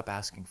just stop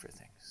asking for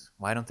things?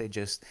 Why don't they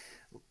just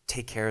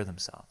take care of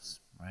themselves,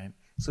 right?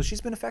 So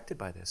she's been affected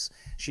by this.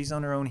 She's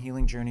on her own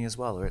healing journey as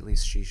well, or at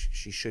least she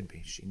should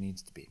be. She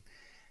needs to be.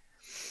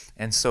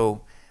 And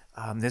so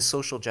this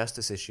social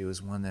justice issue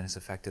is one that has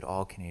affected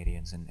all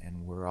Canadians,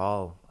 and we're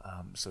all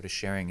sort of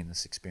sharing in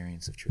this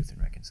experience of truth and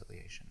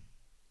reconciliation.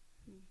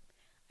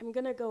 I'm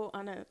going to go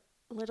on a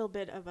little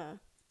bit of a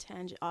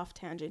off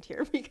tangent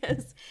here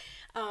because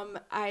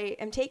I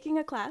am taking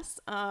a class,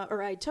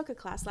 or I took a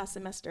class last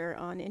semester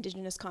on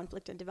Indigenous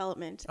conflict and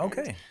development.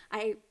 Okay. And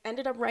I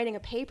ended up writing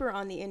a paper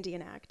on the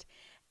Indian Act.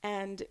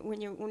 And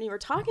when you were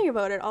talking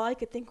about it, all I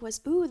could think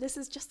was, ooh, this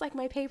is just like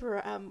my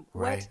paper.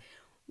 Right.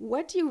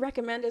 What do you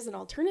recommend as an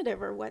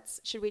alternative, or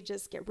should we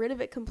just get rid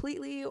of it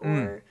completely,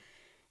 or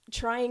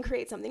try and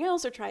create something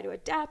else, or try to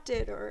adapt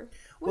it, or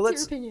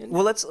what's your opinion?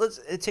 Well, let's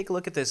take a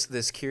look at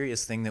this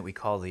curious thing that we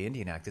call the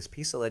Indian Act, this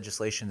piece of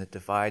legislation that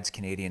divides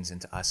Canadians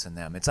into us and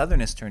them. It's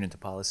otherness turned into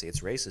policy. It's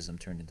racism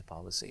turned into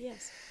policy.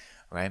 Yes.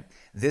 Right?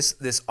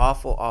 This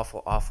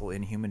awful,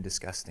 inhuman,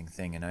 disgusting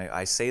thing. And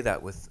I say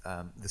that with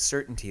the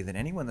certainty that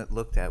anyone that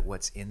looked at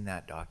what's in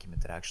that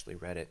document, that actually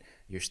read it,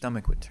 your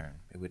stomach would turn.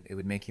 It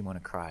would make you want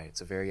to cry.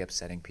 It's a very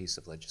upsetting piece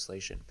of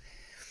legislation.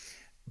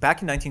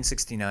 Back in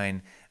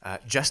 1969,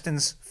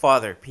 Justin's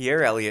father,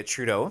 Pierre Elliott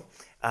Trudeau,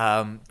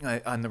 on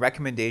the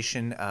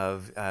recommendation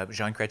of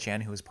Jean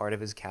Chrétien, who was part of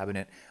his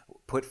cabinet,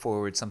 put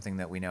forward something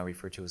that we now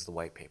refer to as the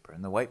White Paper.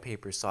 And the White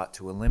Paper sought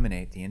to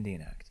eliminate the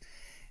Indian Act.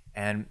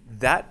 And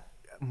that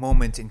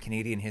moment in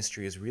Canadian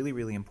history is really,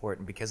 really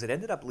important because it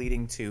ended up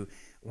leading to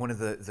one of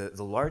the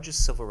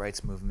largest civil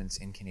rights movements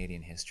in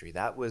Canadian history.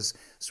 That was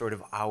sort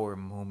of our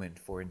moment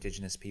for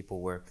Indigenous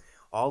people, where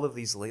all of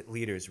these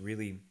leaders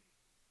really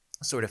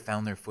sort of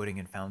found their footing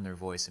and found their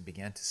voice and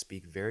began to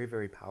speak very,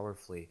 very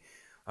powerfully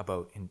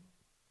about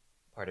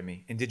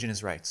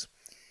Indigenous rights.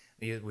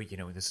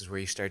 This is where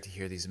you start to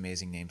hear these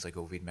amazing names like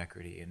Ovid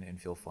McCurdy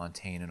and Phil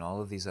Fontaine and all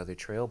of these other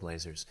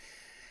trailblazers.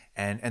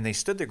 And they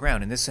stood their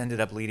ground, and this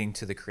ended up leading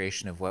to the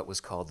creation of what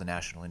was called the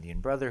National Indian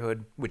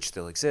Brotherhood, which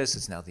still exists.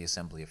 It's now the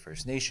Assembly of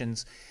First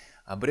Nations.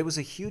 But it was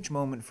a huge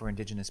moment for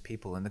Indigenous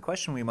people. And the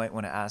question we might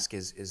want to ask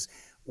is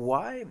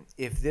why,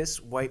 if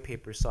this white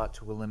paper sought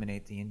to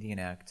eliminate the Indian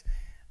Act,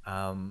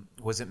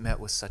 was it met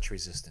with such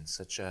resistance,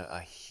 such a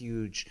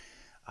huge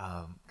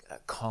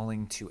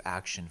calling to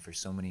action for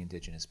so many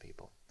Indigenous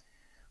people?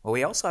 Well,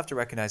 we also have to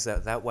recognize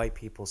that white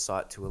people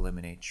sought to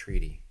eliminate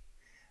treaty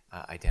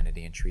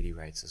identity and treaty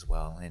rights as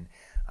well. And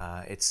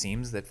it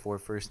seems that for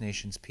First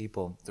Nations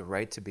people, the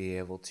right to be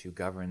able to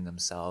govern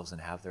themselves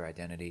and have their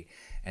identity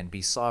and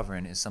be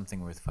sovereign is something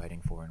worth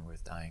fighting for and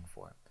worth dying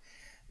for.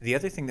 The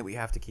other thing that we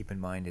have to keep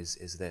in mind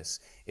is this.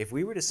 If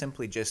we were to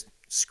simply just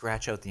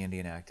scratch out the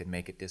Indian Act and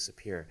make it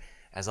disappear,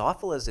 as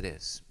awful as it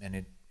is, and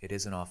it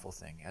is an awful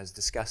thing, as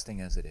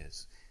disgusting as it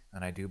is,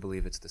 and I do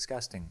believe it's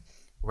disgusting,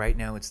 right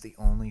now it's the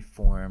only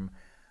form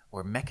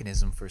or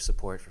mechanism for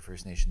support for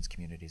First Nations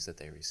communities that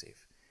they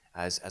receive.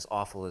 As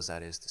awful as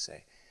that is to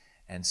say.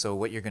 And so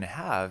what you're going to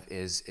have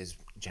is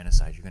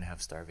genocide. You're going to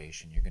have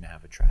starvation. You're going to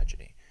have a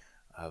tragedy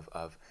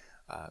of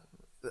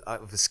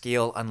a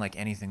scale unlike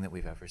anything that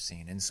we've ever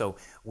seen. And so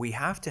we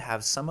have to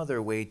have some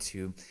other way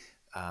to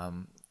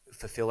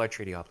fulfill our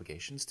treaty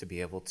obligations, to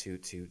be able to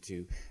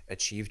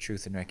achieve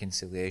truth and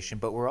reconciliation.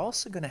 But we're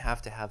also going to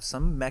have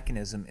some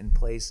mechanism in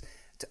place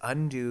to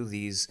undo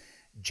these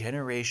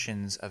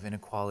generations of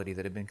inequality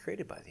that have been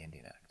created by the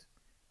Indian Act.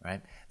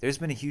 Right? There's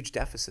been a huge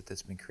deficit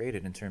that's been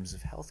created in terms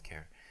of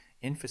healthcare,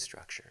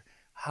 infrastructure,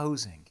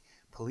 housing,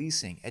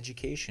 policing,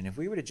 education. If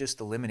we were to just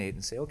eliminate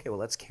and say, okay, well,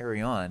 let's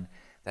carry on,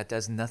 that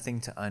does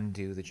nothing to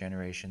undo the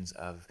generations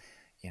of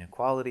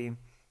inequality,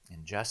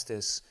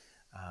 injustice,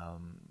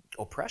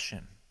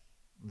 oppression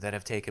that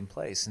have taken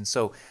place. And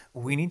so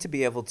we need to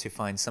be able to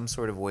find some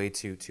sort of way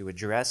to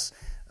address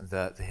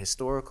the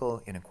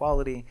historical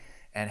inequality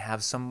and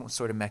have some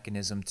sort of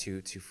mechanism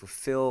to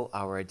fulfill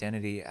our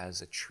identity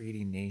as a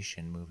treaty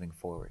nation moving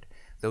forward.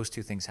 Those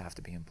two things have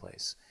to be in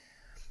place.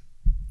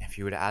 If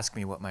you were to ask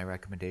me what my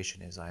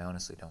recommendation is, I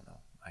honestly don't know.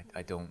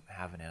 I don't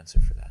have an answer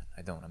for that.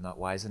 I don't. I'm not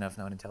wise enough,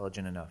 not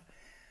intelligent enough.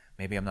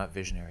 Maybe I'm not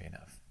visionary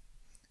enough.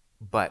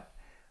 But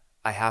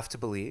I have to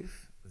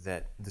believe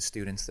that the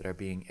students that are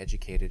being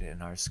educated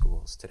in our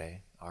schools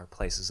today are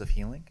places of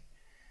healing.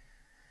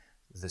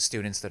 The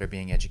students that are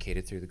being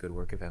educated through the good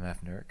work of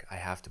MF NERC, I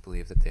have to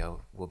believe that they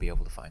will be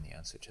able to find the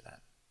answer to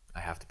that.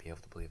 I have to be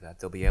able to believe that.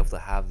 They'll be able to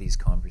have these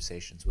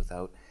conversations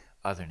without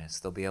otherness.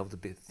 They'll be able to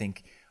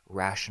think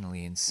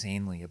rationally and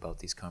sanely about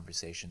these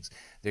conversations.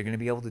 They're going to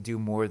be able to do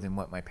more than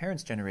what my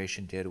parents'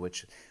 generation did,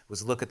 which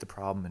was look at the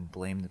problem and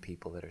blame the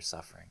people that are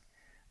suffering.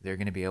 They're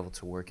going to be able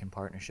to work in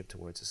partnership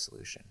towards a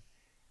solution.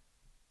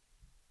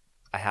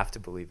 I have to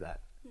believe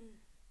that.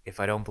 If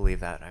I don't believe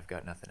that, I've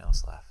got nothing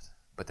else left.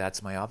 But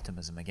that's my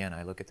optimism. Again,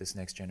 I look at this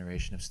next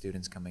generation of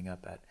students coming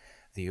up at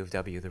the U of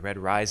W, the Red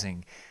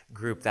Rising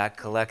group, that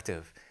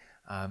collective,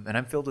 and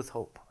I'm filled with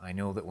hope. I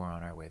know that we're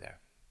on our way there.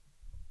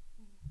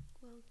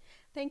 Well,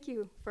 thank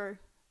you for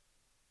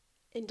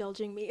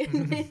indulging me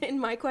in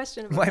my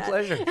question about my that.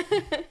 Pleasure.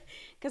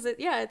 Because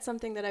it's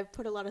something that I've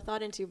put a lot of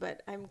thought into,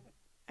 but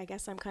I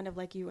guess I'm kind of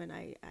like you, and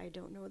I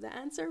don't know the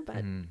answer,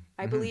 but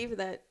I believe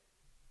that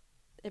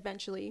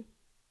eventually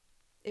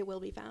it will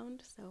be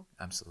found. So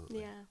absolutely.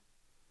 Yeah.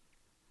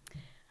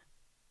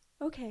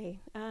 Okay.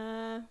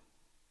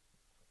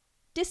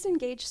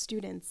 Disengaged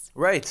students.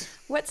 Right.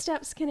 What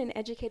steps can an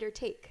educator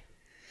take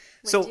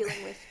when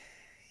dealing with?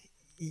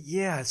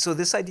 Yeah, so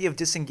this idea of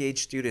disengaged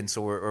students,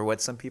 or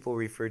what some people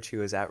refer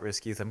to as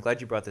at-risk youth, I'm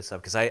glad you brought this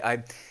up, because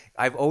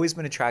I've always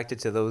been attracted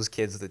to those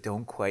kids that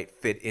don't quite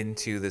fit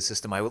into the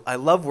system. I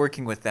love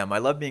working with them. I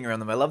love being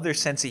around them. I love their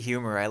sense of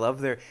humor. I love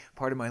their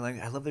part of my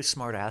language. I love their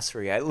smart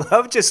assery. I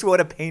love just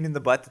what a pain in the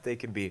butt that they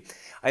can be.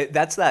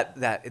 That's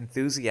that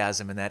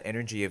enthusiasm and that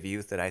energy of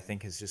youth that I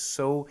think is just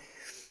so,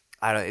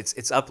 I don't know,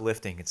 it's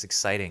uplifting. It's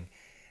exciting.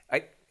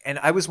 And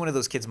I was one of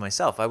those kids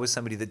myself. I was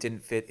somebody that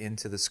didn't fit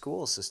into the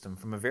school system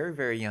from a very,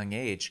 very young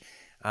age.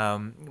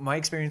 My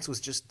experience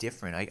was just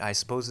different. I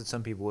suppose that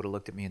some people would have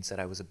looked at me and said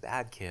I was a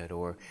bad kid,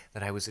 or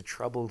that I was a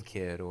troubled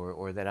kid,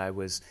 or that I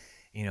was,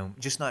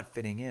 just not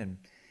fitting in.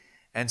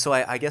 And so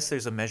I guess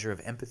there's a measure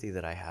of empathy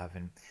that I have.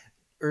 And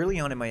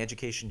early on in my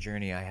education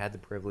journey, I had the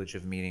privilege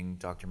of meeting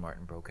Dr.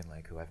 Martin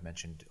Brokenleg, who I've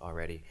mentioned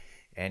already.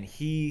 And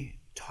he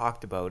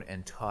talked about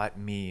and taught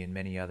me and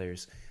many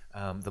others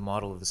the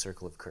model of the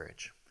circle of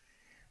courage,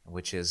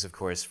 which is, of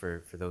course,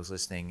 for those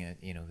listening,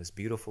 this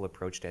beautiful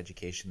approach to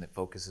education that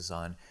focuses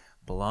on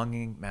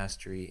belonging,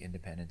 mastery,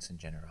 independence, and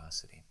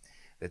generosity.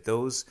 That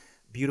those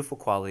beautiful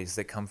qualities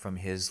that come from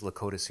his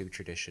Lakota Sioux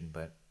tradition,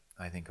 but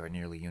I think are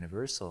nearly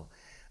universal,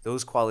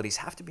 those qualities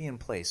have to be in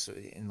place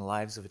in the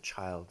lives of a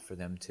child for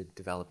them to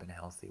develop in a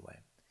healthy way.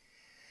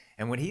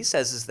 And what he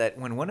says is that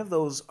when one of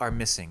those are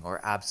missing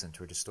or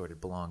absent or distorted,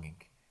 belonging,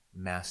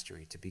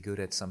 mastery, to be good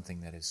at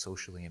something that is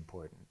socially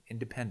important,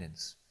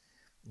 independence,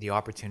 the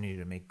opportunity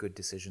to make good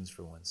decisions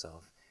for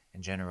oneself,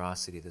 and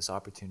generosity, this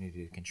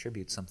opportunity to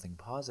contribute something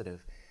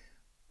positive,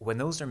 when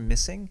those are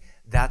missing,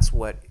 that's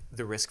what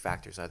the risk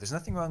factors are. There's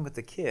nothing wrong with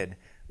the kid,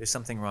 there's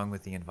something wrong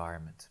with the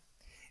environment.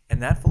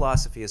 And that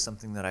philosophy is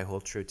something that I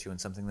hold true to, and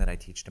something that I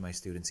teach to my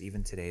students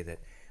even today, that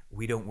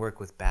we don't work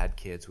with bad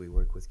kids, we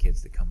work with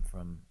kids that come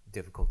from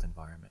difficult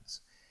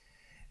environments.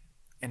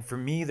 And for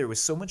me, there was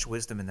so much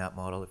wisdom in that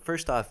model.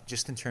 First off,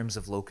 just in terms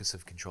of locus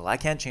of control. I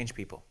can't change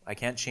people. I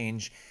can't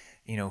change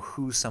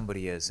who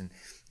somebody is. And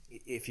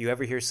if you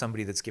ever hear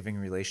somebody that's giving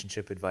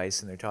relationship advice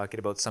and they're talking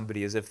about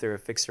somebody as if they're a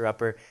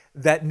fixer-upper,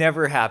 that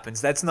never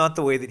happens. That's not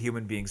the way that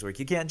human beings work.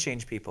 You can't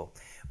change people.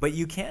 But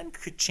you can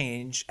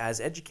change,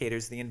 as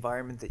educators, the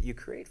environment that you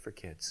create for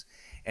kids.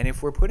 And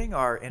if we're putting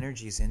our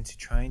energies into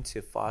trying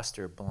to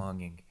foster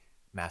belonging,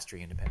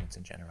 mastery, independence,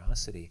 and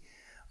generosity,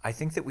 I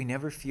think that we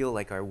never feel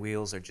like our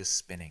wheels are just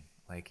spinning,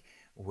 like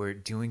we're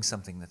doing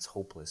something that's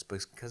hopeless,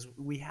 because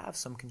we have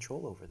some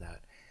control over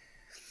that,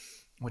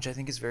 which I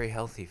think is very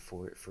healthy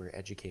for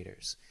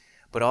educators.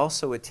 But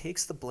also it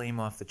takes the blame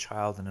off the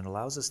child, and it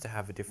allows us to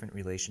have a different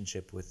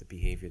relationship with the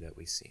behavior that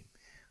we see.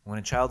 When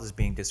a child is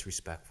being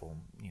disrespectful,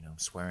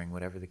 swearing,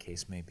 whatever the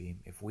case may be,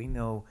 if we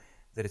know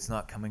that it's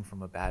not coming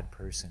from a bad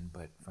person,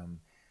 but from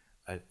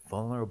a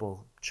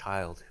vulnerable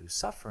child who's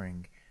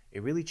suffering,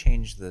 it really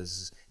changes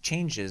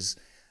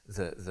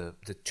the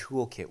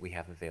toolkit we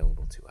have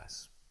available to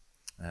us.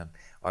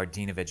 Our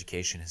Dean of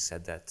Education has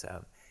said that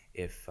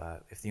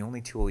if the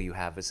only tool you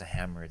have is a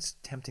hammer, it's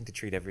tempting to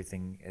treat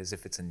everything as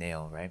if it's a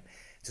nail, right?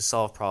 To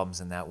solve problems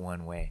in that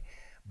one way.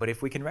 But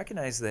if we can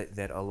recognize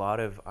that a lot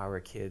of our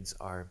kids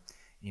are,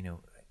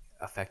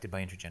 affected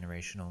by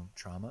intergenerational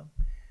trauma,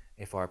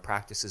 if our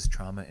practice is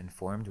trauma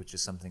informed, which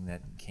is something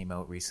that came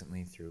out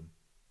recently through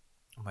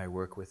my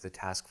work with the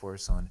task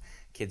force on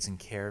kids in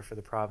care for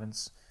the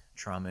province,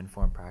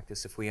 trauma-informed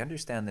practice, if we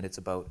understand that it's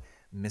about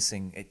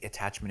missing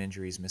attachment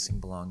injuries, missing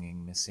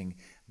belonging, missing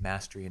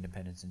mastery,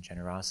 independence, and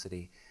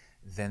generosity,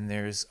 then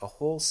there's a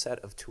whole set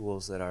of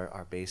tools that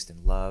are based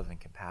in love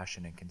and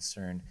compassion and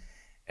concern,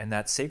 and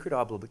that sacred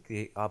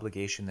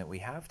obligation that we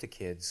have to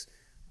kids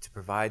to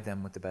provide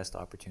them with the best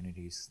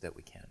opportunities that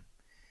we can.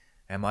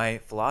 And my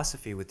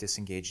philosophy with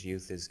disengaged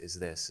youth is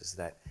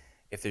that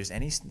if there's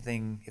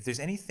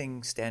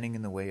anything standing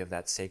in the way of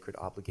that sacred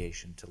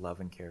obligation to love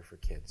and care for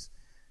kids,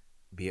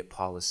 be it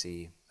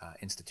policy,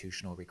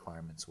 institutional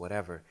requirements,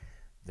 whatever,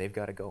 they've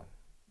got to go.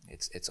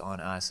 It's on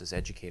us as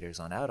educators,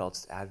 on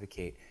adults, to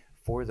advocate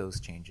for those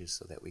changes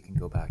so that we can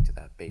go back to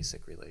that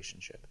basic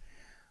relationship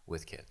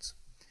with kids.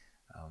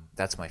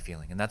 That's my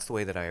feeling, and that's the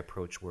way that I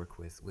approach work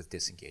with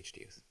disengaged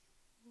youth.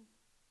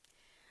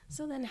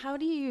 So then how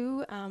do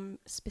you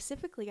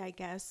specifically, I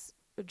guess,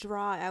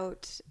 draw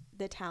out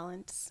the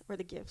talents or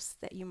the gifts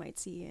that you might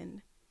see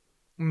in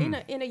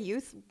a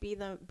youth, be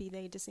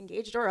they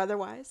disengaged or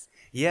otherwise?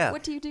 Yeah.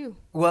 What do you do?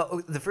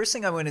 Well, the first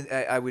thing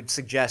I would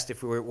suggest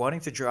if we were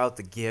wanting to draw out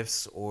the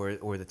gifts or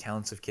the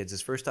talents of kids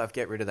is, first off,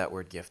 get rid of that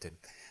word gifted.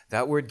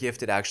 That word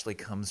gifted actually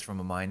comes from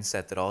a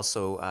mindset that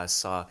also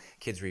saw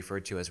kids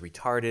referred to as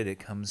retarded. It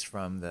comes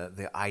from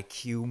the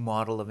IQ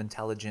model of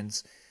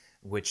intelligence,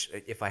 which,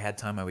 if I had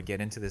time, I would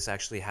get into this,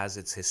 actually has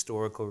its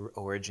historical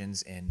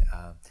origins in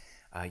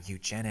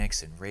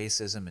eugenics and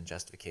racism and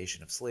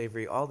justification of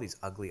slavery, all these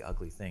ugly,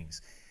 ugly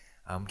things.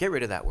 Get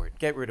rid of that word.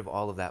 Get rid of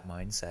all of that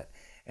mindset.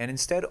 And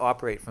instead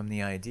operate from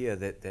the idea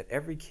that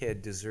every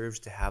kid deserves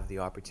to have the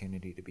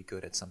opportunity to be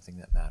good at something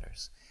that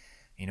matters.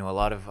 You know, a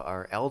lot of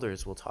our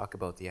elders will talk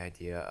about the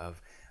idea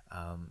of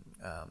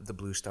the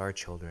Blue Star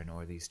children,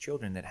 or these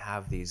children that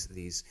have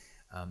these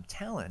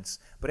talents,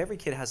 but every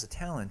kid has a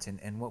talent,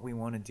 and what we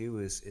want to do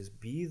is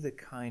be the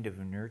kind of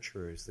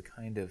nurturers, the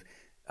kind of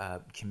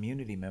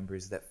community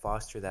members that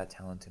foster that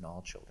talent in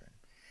all children.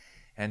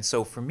 And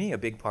so for me, a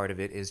big part of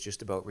it is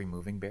just about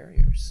removing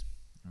barriers,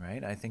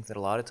 right? I think that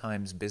a lot of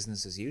times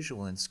business as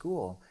usual in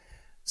school,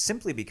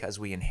 simply because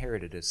we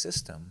inherited a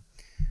system,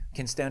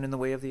 can stand in the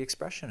way of the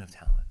expression of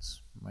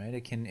talents, right?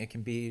 It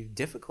can be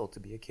difficult to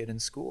be a kid in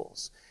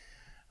schools,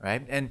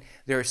 right? And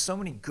there are so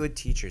many good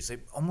teachers.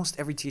 Almost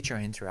every teacher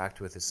I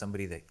interact with is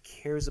somebody that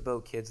cares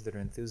about kids, that are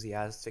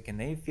enthusiastic, and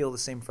they feel the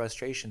same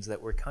frustrations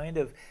that we're kind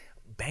of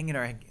banging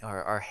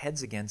our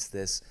heads against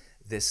this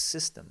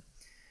system.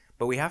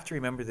 But we have to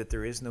remember that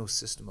there is no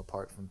system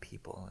apart from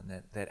people,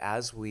 and that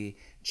as we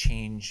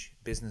change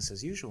business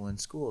as usual in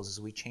schools,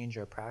 as we change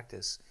our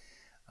practice,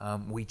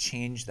 we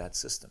change that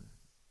system.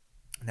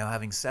 Now,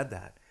 having said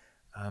that,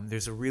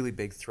 there's a really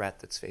big threat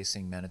that's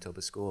facing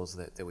Manitoba schools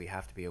that we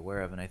have to be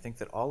aware of, and I think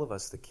that all of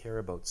us that care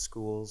about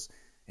schools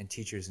and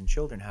teachers and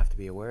children have to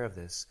be aware of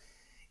this.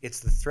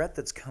 It's the threat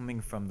that's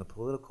coming from the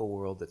political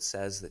world that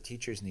says that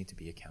teachers need to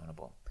be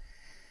accountable.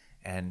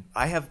 And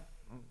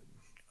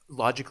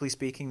logically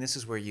speaking, this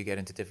is where you get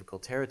into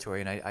difficult territory,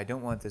 and I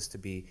don't want this to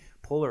be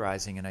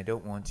polarizing, and I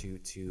don't want to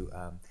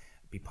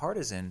be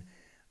partisan,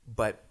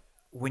 but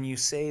when you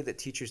say that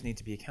teachers need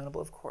to be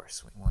accountable, of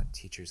course we want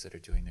teachers that are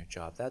doing their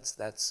job.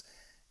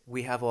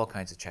 We have all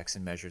kinds of checks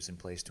and measures in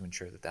place to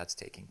ensure that that's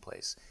taking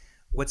place.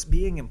 What's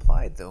being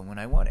implied, though, when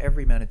I want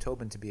every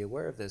Manitoban to be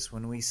aware of this,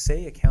 when we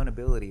say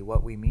accountability,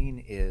 what we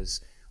mean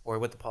is, or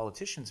what the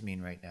politicians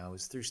mean right now,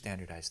 is through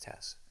standardized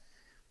tests.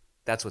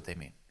 That's what they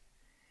mean.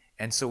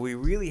 And so we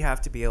really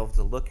have to be able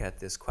to look at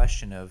this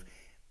question of,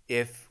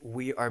 if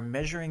we are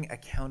measuring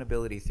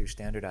accountability through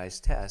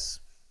standardized tests,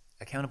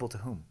 accountable to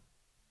whom?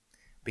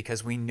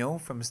 Because we know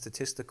from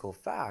statistical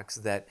facts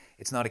that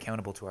it's not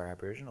accountable to our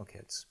Aboriginal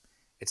kids.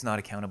 It's not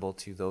accountable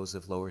to those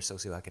of lower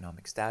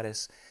socioeconomic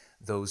status,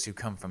 those who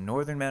come from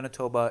northern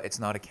Manitoba. It's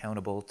not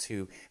accountable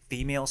to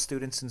female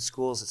students in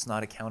schools. It's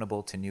not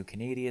accountable to new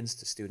Canadians,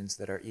 to students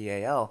that are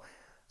EAL.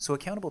 So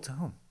accountable to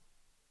whom?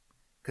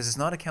 Because it's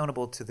not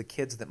accountable to the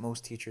kids that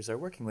most teachers are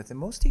working with. And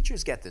most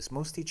teachers get this.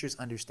 Most teachers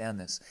understand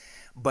this.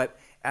 But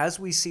as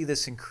we see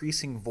this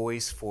increasing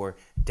voice for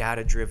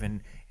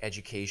data-driven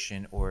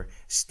education or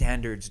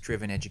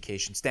standards-driven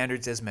education,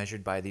 standards as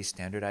measured by these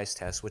standardized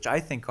tests, which I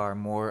think are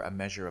more a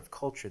measure of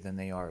culture than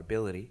they are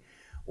ability,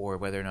 or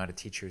whether or not a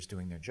teacher is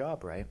doing their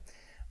job right,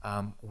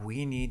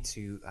 we need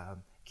to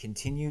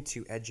continue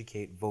to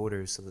educate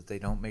voters so that they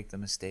don't make the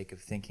mistake of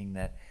thinking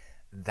that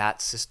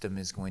that system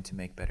is going to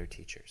make better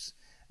teachers.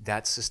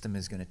 That system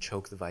is going to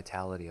choke the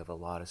vitality of a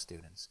lot of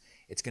students.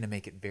 It's going to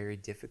make it very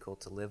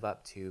difficult to live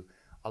up to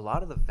a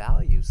lot of the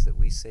values that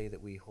we say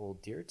that we hold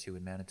dear to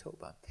in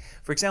Manitoba.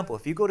 For example,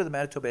 if you go to the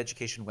Manitoba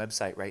Education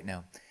website right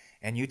now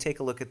and you take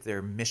a look at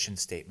their mission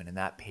statement in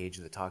that page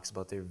that talks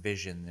about their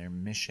vision, their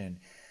mission,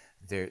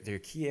 their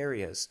key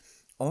areas,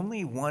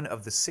 only one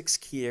of the 6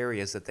 key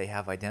areas that they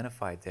have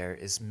identified there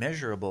is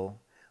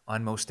measurable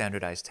on most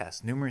standardized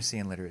tests, numeracy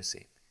and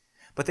literacy.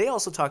 But they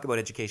also talk about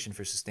education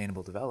for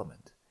sustainable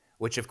development,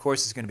 which of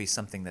course is going to be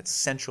something that's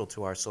central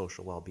to our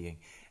social well-being.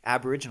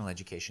 Aboriginal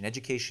education,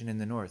 education in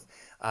the north,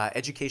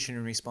 education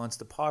in response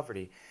to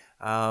poverty,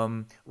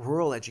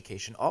 rural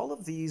education. All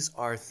of these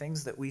are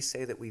things that we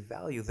say that we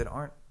value that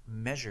aren't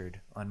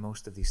measured on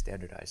most of these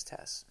standardized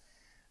tests.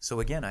 So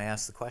again, I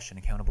ask the question,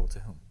 accountable to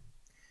whom?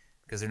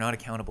 Because they're not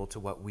accountable to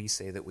what we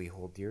say that we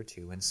hold dear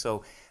to. And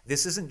so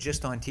this isn't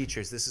just on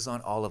teachers, this is on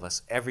all of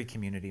us. Every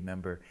community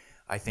member,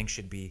 I think,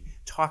 should be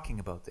talking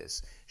about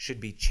this, should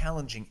be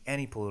challenging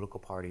any political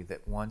party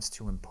that wants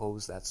to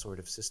impose that sort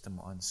of system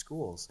on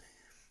schools.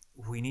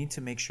 We need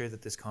to make sure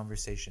that this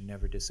conversation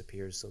never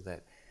disappears so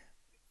that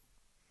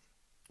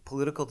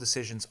political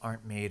decisions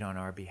aren't made on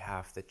our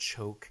behalf that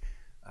choke,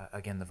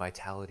 again, the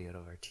vitality out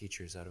of our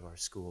teachers, out of our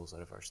schools,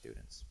 out of our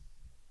students.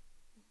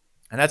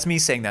 And that's me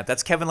saying that.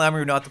 That's Kevin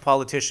Lamoureux, not the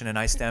politician, and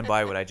I stand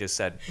by what I just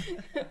said.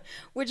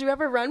 Would you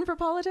ever run for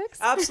politics?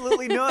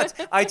 Absolutely not.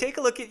 I take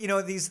a look at,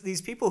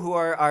 these people who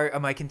are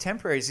my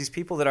contemporaries, these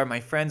people that are my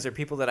friends or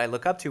people that I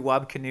look up to,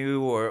 Wab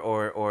Canoe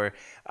or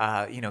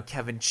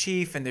Kevin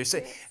Chief, and there's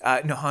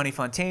Nahani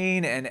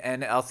Fontaine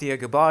and Althea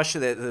Gabosh,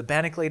 the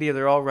Bannock lady,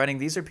 they're all running.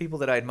 These are people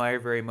that I admire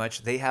very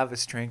much. They have a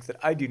strength that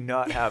I do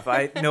not have.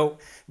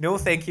 No,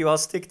 thank you. I'll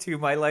stick to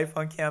my life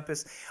on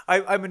campus.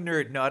 I'm a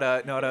nerd, not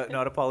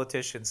a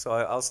politician,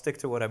 so I'll stick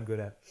to what I'm good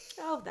at.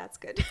 Oh, that's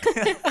good.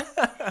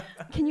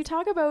 Can you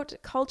talk about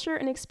culture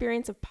and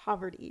experience of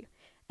poverty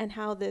and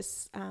how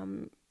this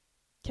can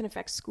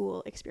affect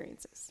school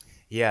experiences?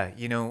 Yeah,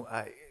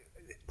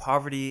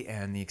 poverty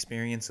and the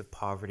experience of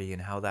poverty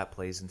and how that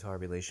plays into our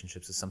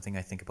relationships is something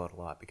I think about a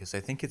lot, because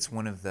I think it's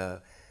one of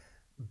the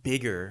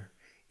bigger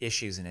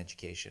issues in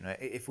education.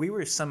 If we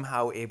were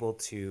somehow able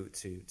to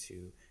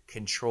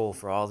control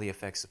for all the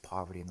effects of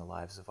poverty in the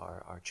lives of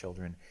our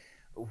children,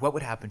 what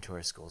would happen to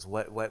our schools?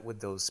 What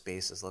would those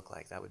spaces look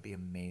like? That would be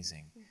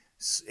amazing.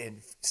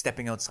 And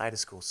stepping outside of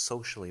school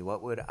socially,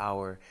 what would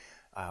our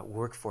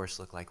workforce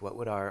look like? What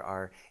would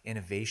our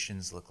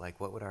innovations look like?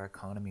 What would our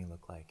economy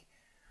look like?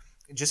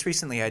 Just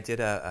recently, I did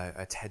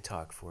a TED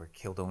Talk for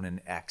Kildonan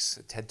X,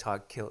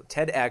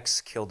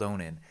 TEDx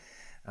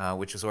Kildonan,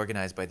 which was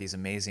organized by these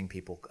amazing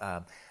people.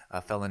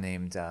 A fella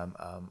named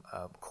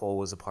Cole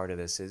was a part of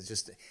this. It's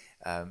just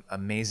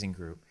amazing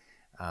group.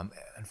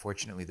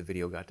 Unfortunately, the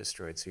video got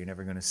destroyed, so you're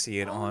never going to see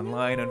it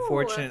online. No.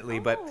 Unfortunately,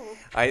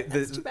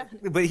 That's too bad.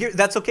 But here,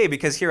 that's okay,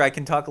 because here I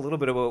can talk a little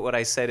bit about what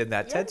I said in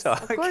that TED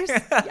Talk. Of course,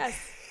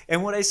 yes.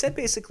 And what I said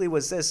basically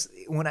was this: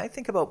 when I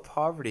think about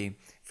poverty,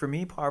 for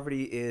me,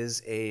 poverty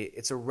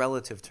it's a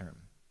relative term,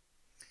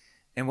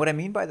 and what I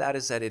mean by that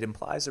is that it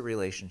implies a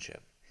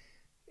relationship.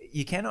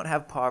 You cannot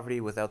have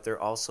poverty without there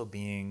also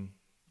being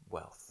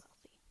wealth.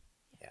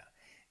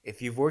 If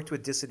you've worked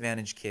with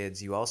disadvantaged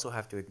kids, you also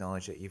have to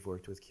acknowledge that you've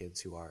worked with kids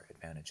who are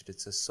advantaged.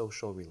 It's a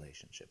social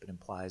relationship. It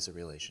implies a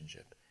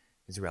relationship.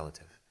 It's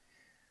relative.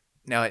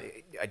 Now,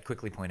 I'd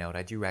quickly point out,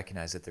 I do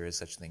recognize that there is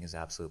such a thing as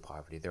absolute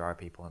poverty. There are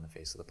people on the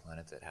face of the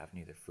planet that have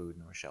neither food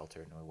nor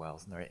shelter nor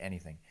wealth nor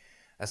anything.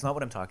 That's not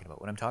what I'm talking about.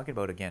 What I'm talking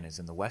about, again, is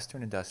in the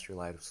Western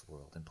industrialized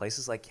world, in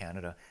places like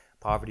Canada,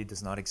 poverty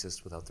does not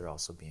exist without there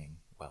also being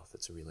wealth.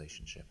 It's a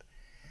relationship.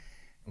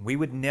 We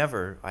would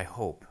never, I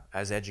hope,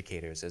 as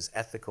educators, as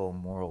ethical,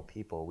 moral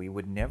people, we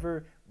would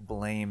never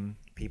blame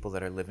people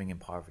that are living in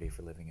poverty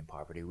for living in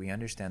poverty. We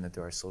understand that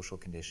there are social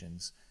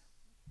conditions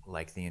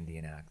like the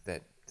Indian Act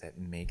that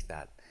make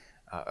that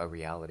a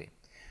reality.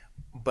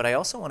 But I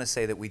also want to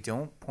say that we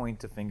don't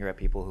point a finger at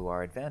people who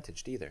are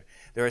advantaged either.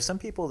 There are some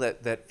people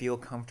that feel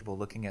comfortable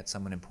looking at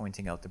someone and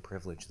pointing out the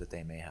privilege that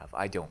they may have.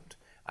 I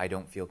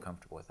don't feel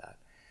comfortable with that.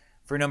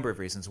 For a number of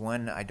reasons.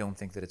 One, I don't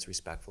think that it's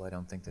respectful. I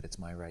don't think that it's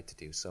my right to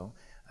do so,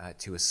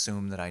 to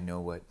assume that I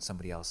know what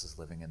somebody else is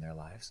living in their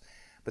lives.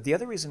 But the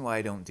other reason why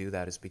I don't do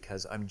that is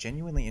because I'm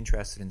genuinely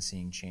interested in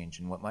seeing change.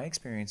 And what my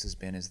experience has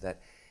been is that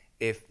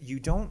if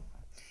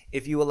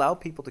you allow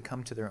people to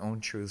come to their own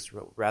truths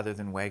rather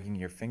than wagging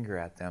your finger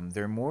at them,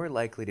 they're more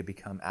likely to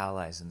become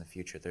allies in the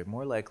future. They're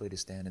more likely to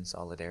stand in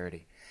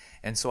solidarity.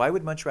 And so I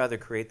would much rather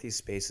create these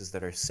spaces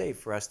that are safe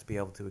for us to be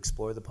able to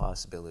explore the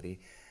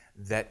possibility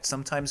that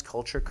sometimes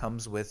culture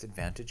comes with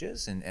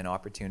advantages and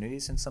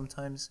opportunities, and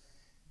sometimes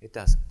it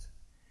doesn't.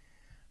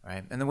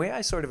 Right? And the way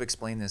I sort of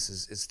explain this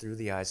is through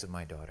the eyes of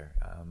my daughter.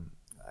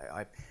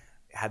 I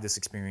had this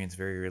experience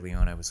very early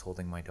on. I was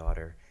holding my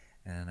daughter,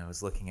 and I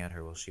was looking at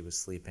her while she was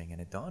sleeping, and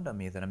it dawned on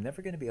me that I'm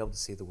never going to be able to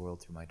see the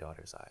world through my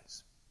daughter's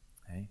eyes.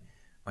 Okay?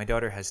 My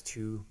daughter has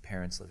two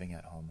parents living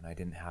at home, and I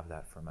didn't have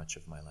that for much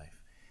of my life.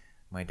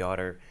 My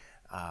daughter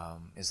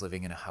is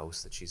living in a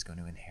house that she's going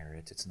to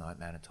inherit. It's not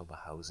Manitoba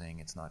housing.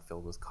 It's not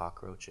filled with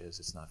cockroaches.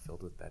 It's not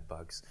filled with bed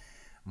bugs.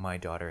 My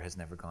daughter has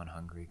never gone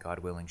hungry. God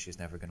willing, she's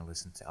never going to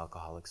listen to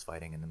alcoholics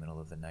fighting in the middle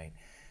of the night.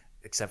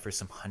 Except for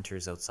some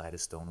hunters outside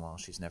of Stonewall,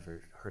 she's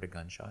never heard a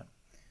gunshot.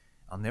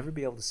 I'll never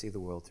be able to see the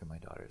world through my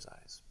daughter's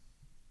eyes.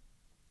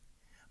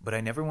 But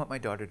I never want my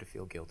daughter to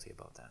feel guilty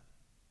about that.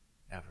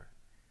 Ever.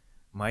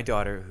 My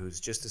daughter, who's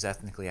just as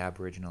ethnically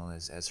Aboriginal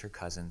as her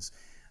cousins,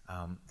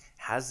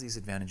 has these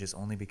advantages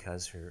only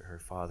because her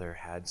father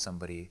had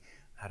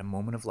a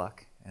moment of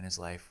luck in his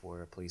life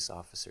where a police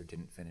officer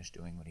didn't finish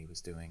doing what he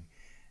was doing.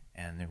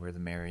 And there were the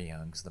Mary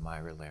Youngs, the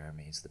Myra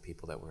Laramies, the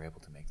people that were able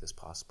to make this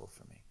possible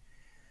for me.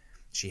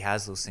 She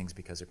has those things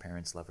because her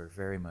parents love her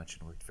very much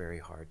and worked very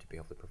hard to be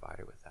able to provide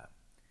her with that.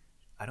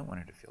 I don't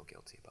want her to feel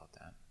guilty about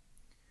that.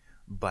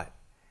 But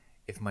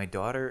if my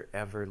daughter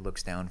ever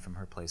looks down from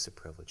her place of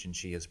privilege, and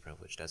she is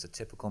privileged, as a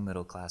typical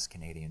middle-class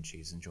Canadian,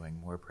 she's enjoying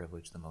more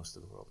privilege than most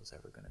of the world is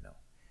ever going to know.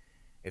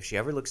 If she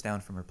ever looks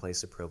down from her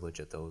place of privilege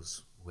at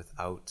those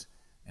without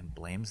and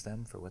blames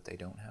them for what they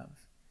don't have,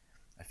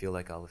 I feel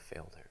like I'll have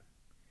failed her.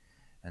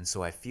 And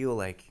so I feel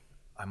like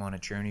I'm on a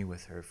journey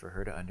with her for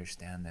her to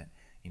understand that,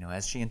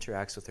 as she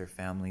interacts with her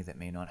family that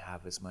may not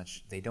have as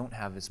much, they don't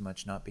have as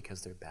much not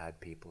because they're bad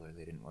people or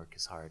they didn't work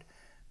as hard,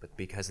 but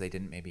because they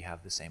didn't maybe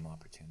have the same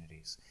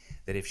opportunities.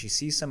 That if she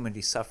sees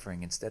somebody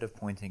suffering, instead of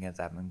pointing at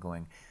them and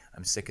going,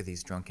 I'm sick of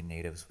these drunken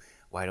natives,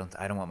 I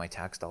don't want my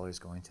tax dollars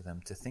going to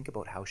them, to think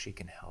about how she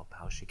can help,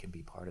 how she can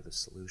be part of the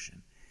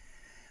solution.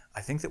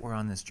 I think that we're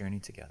on this journey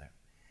together.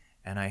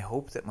 And I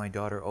hope that my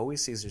daughter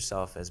always sees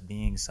herself as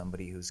being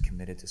somebody who's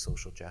committed to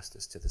social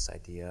justice, to this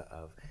idea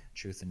of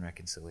truth and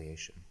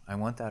reconciliation. I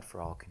want that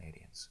for all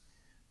Canadians.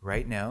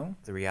 Right now,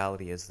 the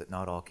reality is that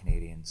not all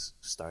Canadians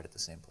start at the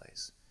same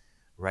place.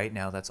 Right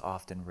now, that's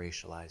often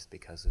racialized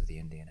because of the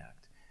Indian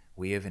Act.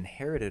 We have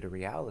inherited a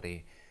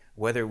reality,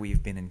 whether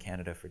we've been in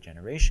Canada for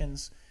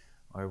generations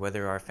or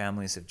whether our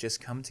families have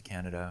just come to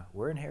Canada,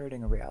 we're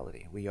inheriting a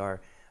reality. We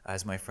are,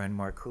 as my friend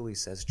Mark Cooley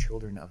says,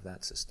 children of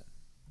that system.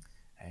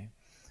 Okay?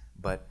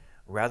 But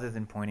rather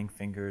than pointing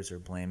fingers or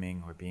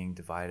blaming or being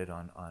divided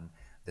on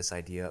this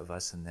idea of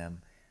us and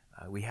them,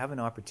 we have an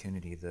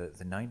opportunity. The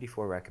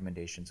 94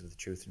 recommendations of the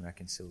Truth and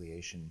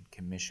Reconciliation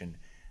Commission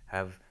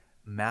have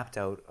mapped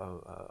out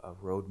a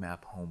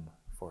roadmap home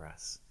for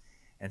us.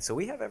 And so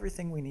we have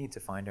everything we need to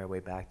find our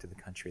way back to the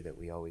country that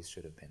we always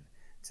should have been,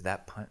 to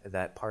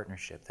that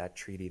partnership, that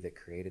treaty that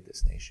created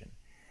this nation.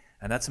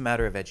 And that's a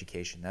matter of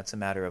education. That's a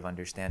matter of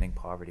understanding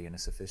poverty in a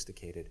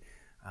sophisticated,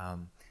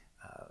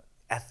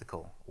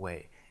 ethical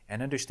way,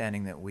 and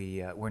understanding that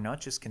we're not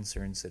just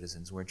concerned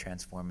citizens, we're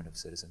transformative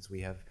citizens.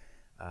 We have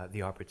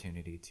the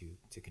opportunity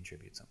to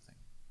contribute something.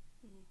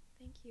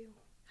 Thank you.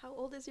 How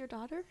old is your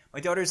daughter? My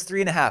daughter is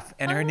 3.5,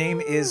 and her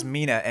name is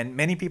Mina. And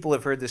many people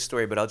have heard this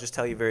story, but I'll just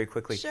tell you very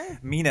quickly. Sure.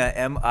 Mina,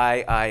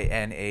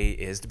 M-I-I-N-A,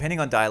 is,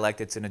 depending on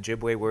dialect, it's an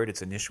Ojibwe word.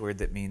 It's a Nish word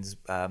that means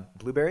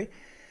blueberry.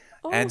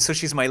 Oh. And so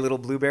she's my little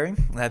blueberry.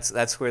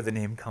 That's where the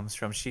name comes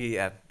from. She,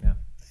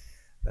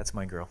 that's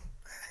my girl.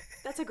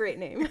 That's a great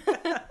name.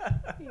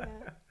 Yeah.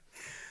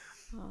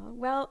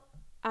 Well,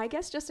 I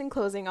guess just in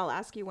closing, I'll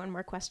ask you one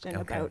more question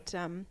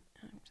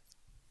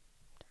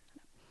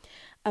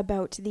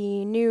about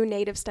the new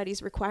Native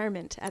Studies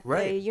requirement at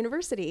the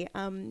university.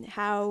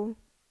 How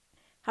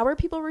are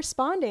people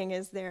responding?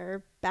 Is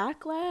there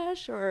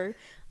backlash or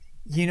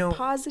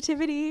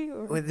positivity?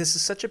 Or? This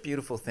is such a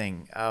beautiful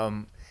thing.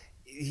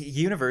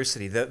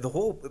 University, the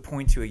whole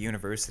point to a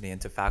university and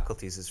to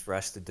faculties is for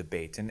us to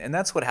debate, and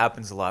that's what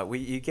happens a lot.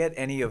 You get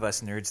any of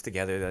us nerds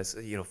together, that's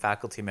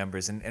faculty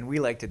members, and we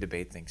like to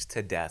debate things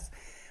to death.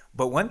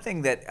 But one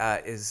thing that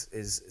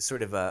is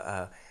sort of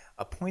a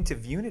point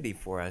of unity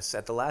for us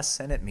at the last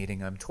Senate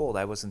meeting, I'm told,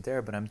 I wasn't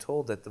there, but I'm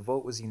told that the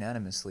vote was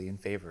unanimously in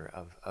favor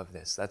of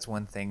this. That's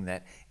one thing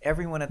that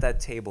everyone at that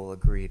table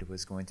agreed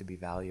was going to be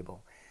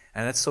valuable,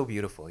 and that's so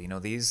beautiful.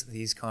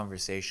 These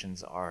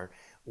conversations are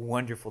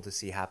wonderful to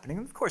see happening.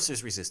 And of course,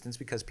 there's resistance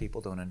because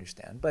people don't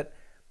understand, but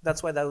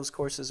that's why those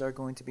courses are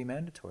going to be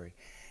mandatory.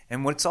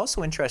 And what's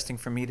also interesting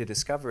for me to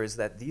discover is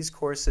that these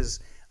courses,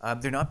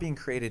 they're not being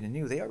created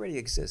anew. They already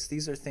exist.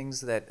 These are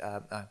things that,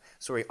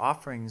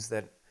 offerings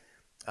that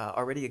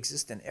already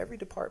exist in every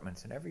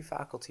department and every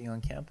faculty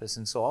on campus.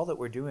 And so all that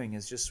we're doing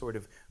is just sort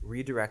of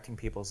redirecting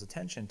people's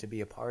attention to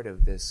be a part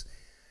of this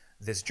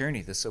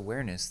journey, this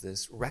awareness,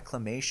 this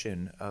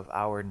reclamation of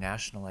our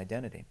national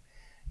identity.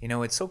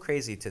 It's so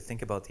crazy to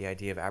think about the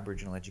idea of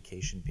Aboriginal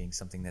education being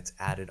something that's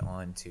added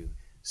on to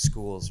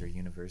schools or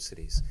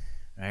universities.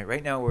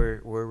 Right now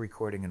we're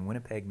recording in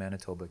Winnipeg,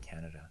 Manitoba,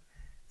 Canada.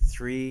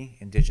 3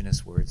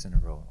 Indigenous words in a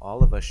row.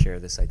 All of us share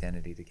this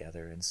identity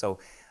together. And so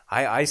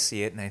I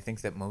see it, and I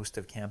think that most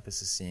of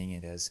campus is seeing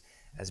it as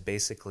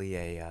basically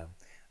a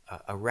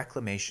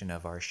reclamation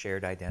of our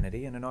shared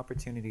identity and an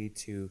opportunity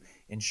to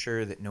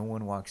ensure that no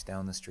one walks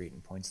down the street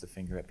and points the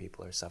finger at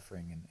people who are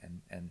suffering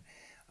and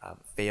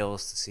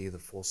fails to see the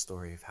full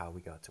story of how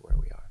we got to where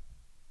we are.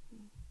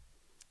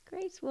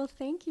 Great. Well,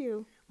 thank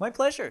you. My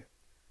pleasure.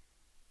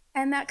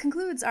 And that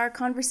concludes our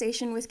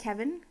conversation with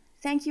Kevin.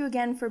 Thank you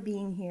again for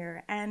being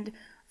here and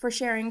for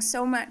sharing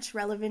so much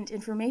relevant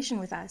information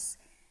with us.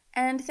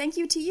 And thank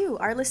you to you,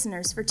 our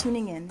listeners, for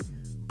tuning in.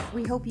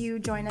 We hope you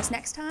join us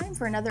next time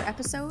for another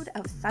episode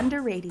of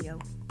Thunder Radio.